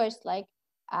 Of course, like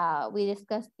we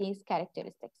discussed these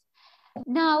characteristics.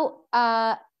 Now,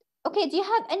 okay, do you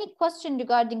have any question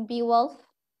regarding Beowulf?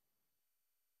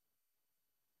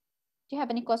 Do you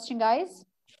have any question, guys?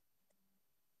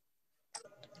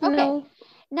 Okay, no.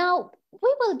 Now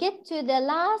we will get to the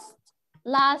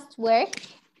last work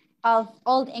of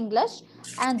Old English,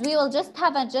 and we will just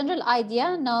have a general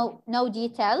idea, no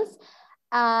details.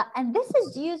 And this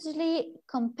is usually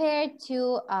compared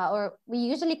to, or we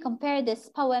usually compare this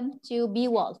poem to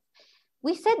Beowulf.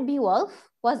 We said Beowulf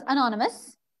was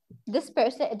anonymous. This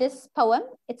poem,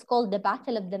 it's called The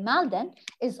Battle of the Malden,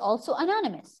 is also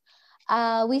anonymous.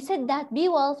 We said that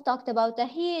Beowulf talked about a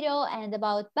hero and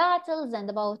about battles and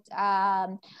about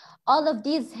all of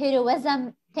these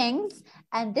heroism things,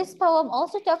 and this poem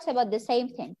also talks about the same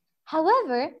thing.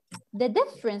 However, the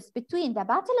difference between The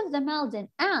Battle of the Malden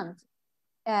and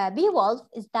Beowulf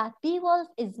is that Beowulf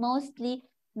is mostly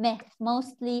myth,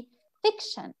 mostly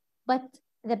fiction, but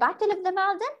The Battle of the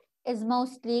Malden is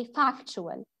mostly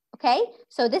factual. Okay,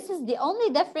 so this is the only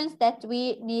difference that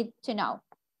we need to know.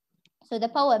 So the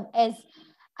poem is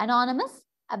anonymous,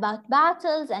 about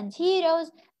battles and heroes,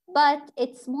 but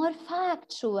it's more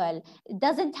factual. It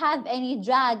doesn't have any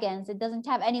dragons, it doesn't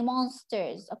have any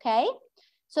monsters, okay?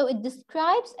 So it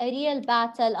describes a real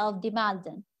battle of the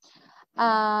Malden.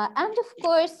 And of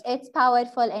course, it's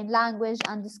powerful in language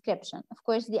and description. Of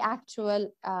course, the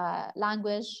actual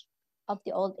language of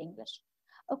the Old English.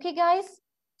 Okay, guys?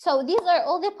 So these are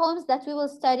all the poems that we will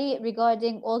study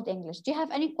regarding Old English. Do you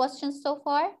have any questions so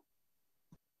far?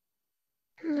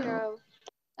 No.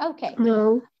 Okay.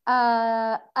 No.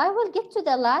 I will get to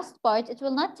the last part. It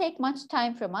will not take much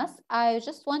time from us. I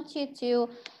just want you to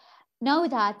know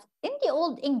that in the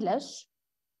Old English,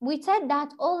 we said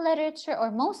that all literature or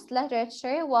most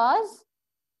literature was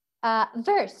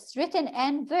verse, written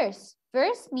in verse.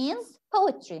 Verse means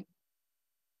poetry.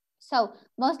 So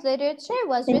most literature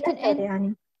was written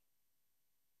in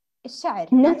الشعر.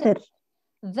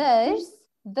 Verse,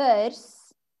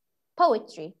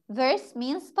 poetry. Verse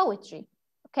means poetry.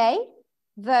 Okay?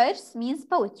 Verse means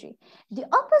poetry. The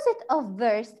opposite of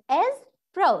verse is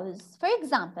prose. For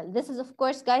example, this is, of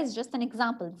course, guys, just an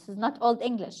example. This is not Old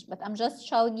English, but I'm just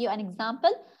showing you an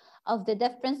example of the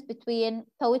difference between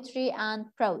poetry and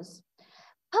prose.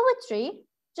 Poetry,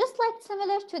 just like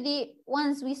similar to the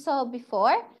ones we saw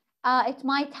before, it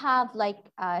might have like,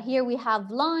 here we have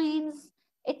lines.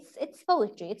 It's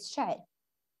poetry, it's sha'r.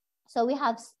 So we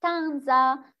have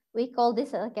stanza. We call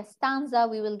this like a stanza.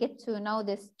 We will get to know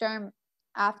this term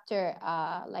after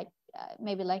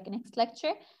maybe like next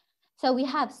lecture. So we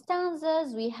have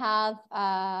stanzas, we have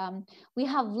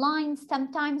lines.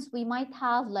 Sometimes we might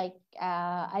have like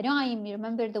a rhyme. You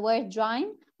remember the word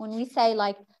rhyme? When we say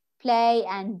like play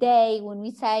and day, when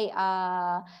we say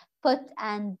put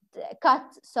and cut.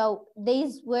 So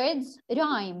these words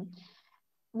rhyme.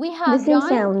 We have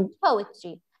rhyme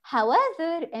poetry.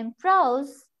 However, in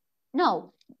prose,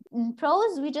 no. In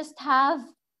prose, we just have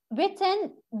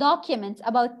written documents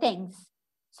about things.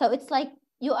 So it's like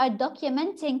you are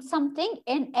documenting something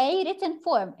in a written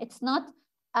form. It's not,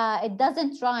 it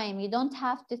doesn't rhyme. You don't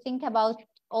have to think about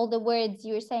all the words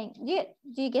you're saying.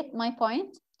 Do you get my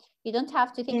point? You don't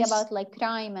have to think about like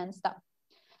rhyme and stuff.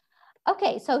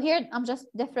 Okay, so here I'm just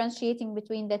differentiating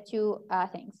between the two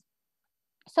things.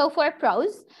 So for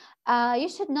prose, you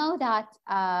should know that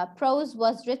prose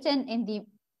was written in the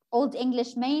Old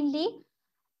English mainly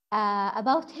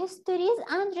about histories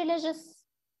and religious,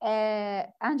 it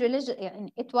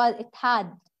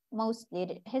had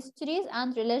mostly histories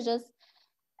and religious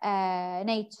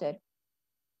nature.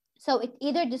 So it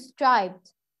either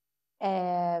described,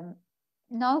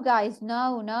 no guys,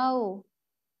 no,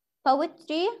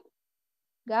 poetry,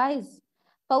 guys,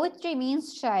 poetry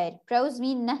means sha'r, prose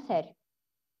means nathar.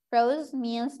 Prose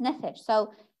means nathar.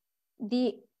 So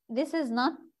this is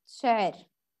not sha'r.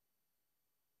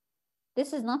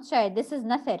 This is not sha'r, this is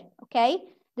nathar, okay?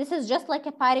 This is just like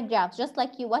a paragraph, just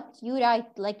like what you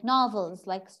write, like novels,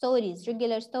 like stories,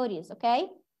 regular stories, okay?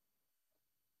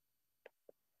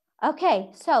 Okay,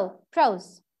 so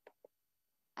prose.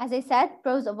 As I said,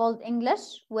 prose of Old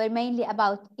English were mainly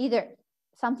about either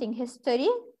something history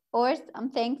or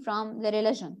something from the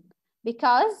religion.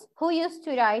 Because who used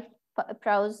to write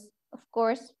prose? Of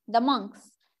course, the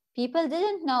monks. People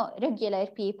didn't know, regular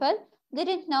people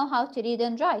didn't know how to read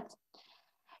and write.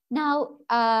 Now,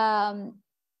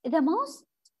 the most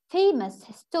famous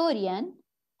historian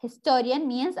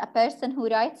means a person who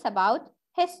writes about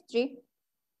history,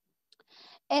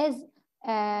 is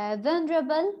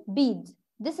Venerable Bede.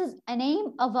 This is a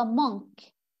name of a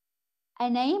monk.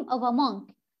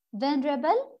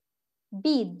 Venerable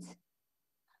Bede.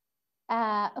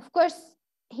 Of course,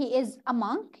 he is a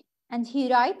monk and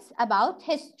he writes about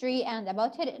history and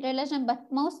about religion,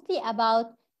 but mostly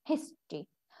about history.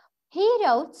 He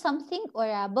wrote something or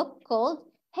a book called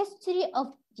History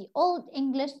of the Old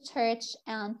English Church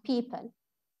and People.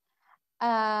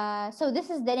 So this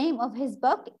is the name of his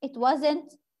book. It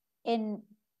wasn't in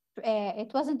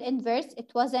verse.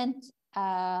 It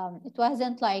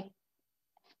wasn't like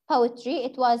poetry.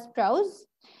 It was prose,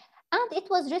 and it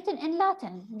was written in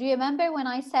Latin. Do you remember when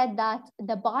I said that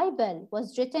the Bible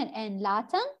was written in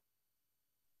Latin?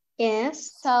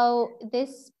 Yes. So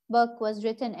this book was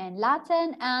written in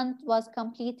Latin and was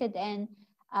completed in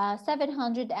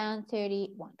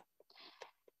 731.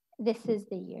 This is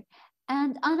the year.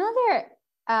 And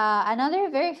another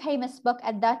very famous book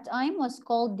at that time was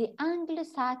called the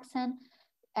Anglo-Saxon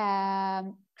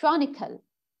Chronicle.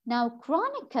 Now,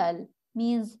 chronicle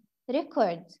means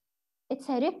record. It's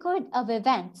a record of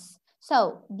events.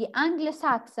 So the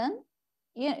Anglo-Saxon,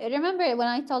 you remember when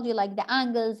I told you like the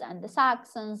Angles and the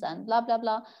Saxons and blah, blah,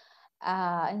 blah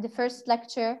in the first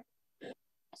lecture?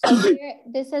 So here,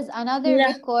 this is another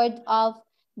record of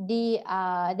the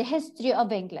history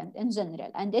of England in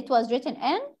general, and it was written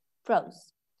in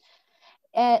prose.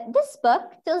 This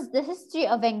book tells the history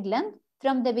of England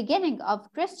from the beginning of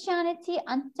Christianity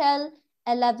until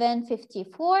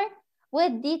 1154,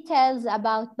 with details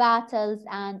about battles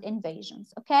and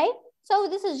invasions, okay? So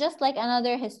this is just like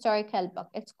another historical book.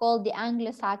 It's called the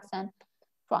Anglo-Saxon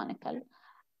Chronicle.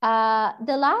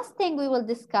 The last thing we will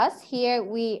discuss here,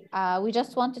 we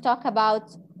just want to talk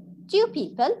about two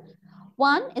people.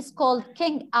 One is called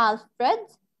King Alfred.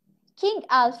 King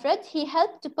Alfred, he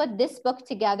helped to put this book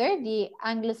together, the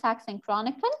Anglo-Saxon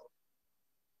Chronicle.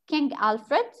 King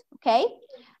Alfred, okay?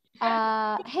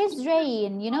 His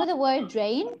reign, you know the word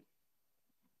reign?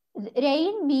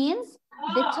 Reign means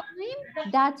the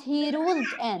time that he ruled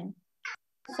in.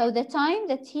 So the time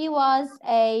that he was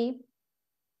a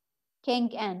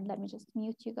king in. Let me just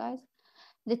mute you guys.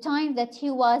 The time that he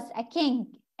was a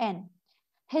king in.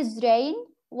 His reign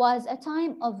was a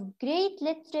time of great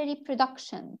literary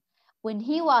production. When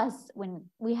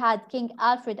we had King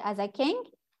Alfred as a king,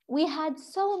 we had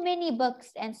so many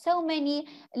books and so many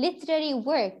literary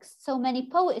works, so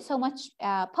much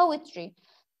poetry,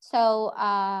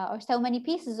 or so many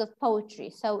pieces of poetry.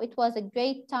 So it was a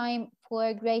great time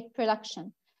for great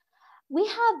production. We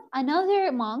have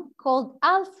another monk called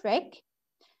Alfric.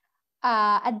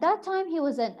 At that time, he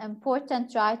was an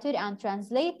important writer and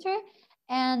translator,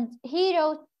 and he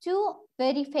wrote two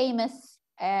very famous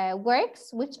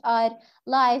works, which are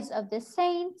Lives of the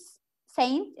Saints.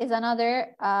 Saint is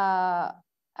another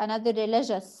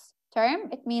religious term.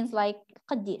 It means like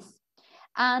Qaddis,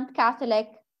 and Catholic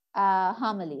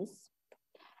homilies.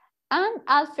 And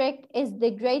Alfric is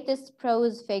the greatest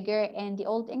prose figure in the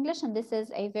Old English, and this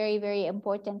is a very, very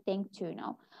important thing to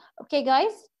know. Okay,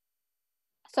 guys?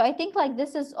 So I think like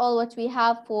this is all what we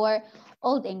have for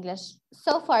Old English.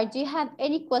 So far, do you have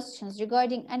any questions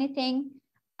regarding anything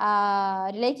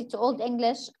related to Old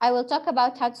English? I will talk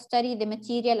about how to study the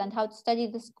material and how to study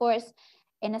this course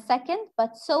in a second,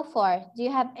 but so far, do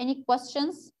you have any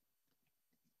questions?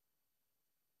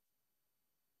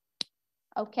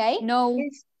 Okay. No.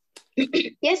 Yes.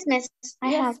 Yes, miss.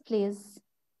 I have. Please.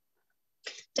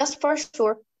 Just for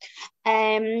sure.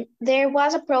 There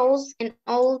was a prose in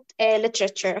old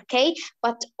literature, okay,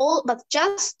 but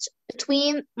just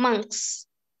between monks.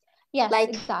 Yes, like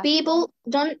exactly. People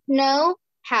don't know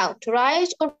how to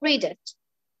write or read it.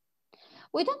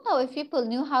 We don't know if people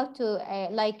knew how to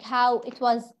how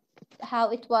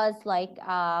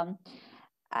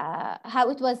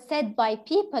it was said by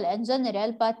people in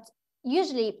general, but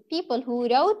usually people who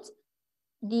wrote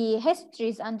the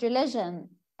histories and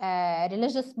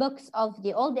religious books of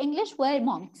the Old English were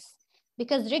monks,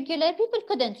 because regular people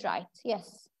couldn't write.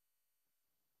 Yes.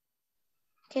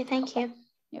 Okay, thank you.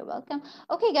 You're welcome.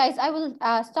 Okay, guys, I will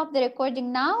stop the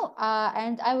recording now,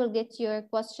 and I will get your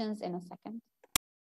questions in a second.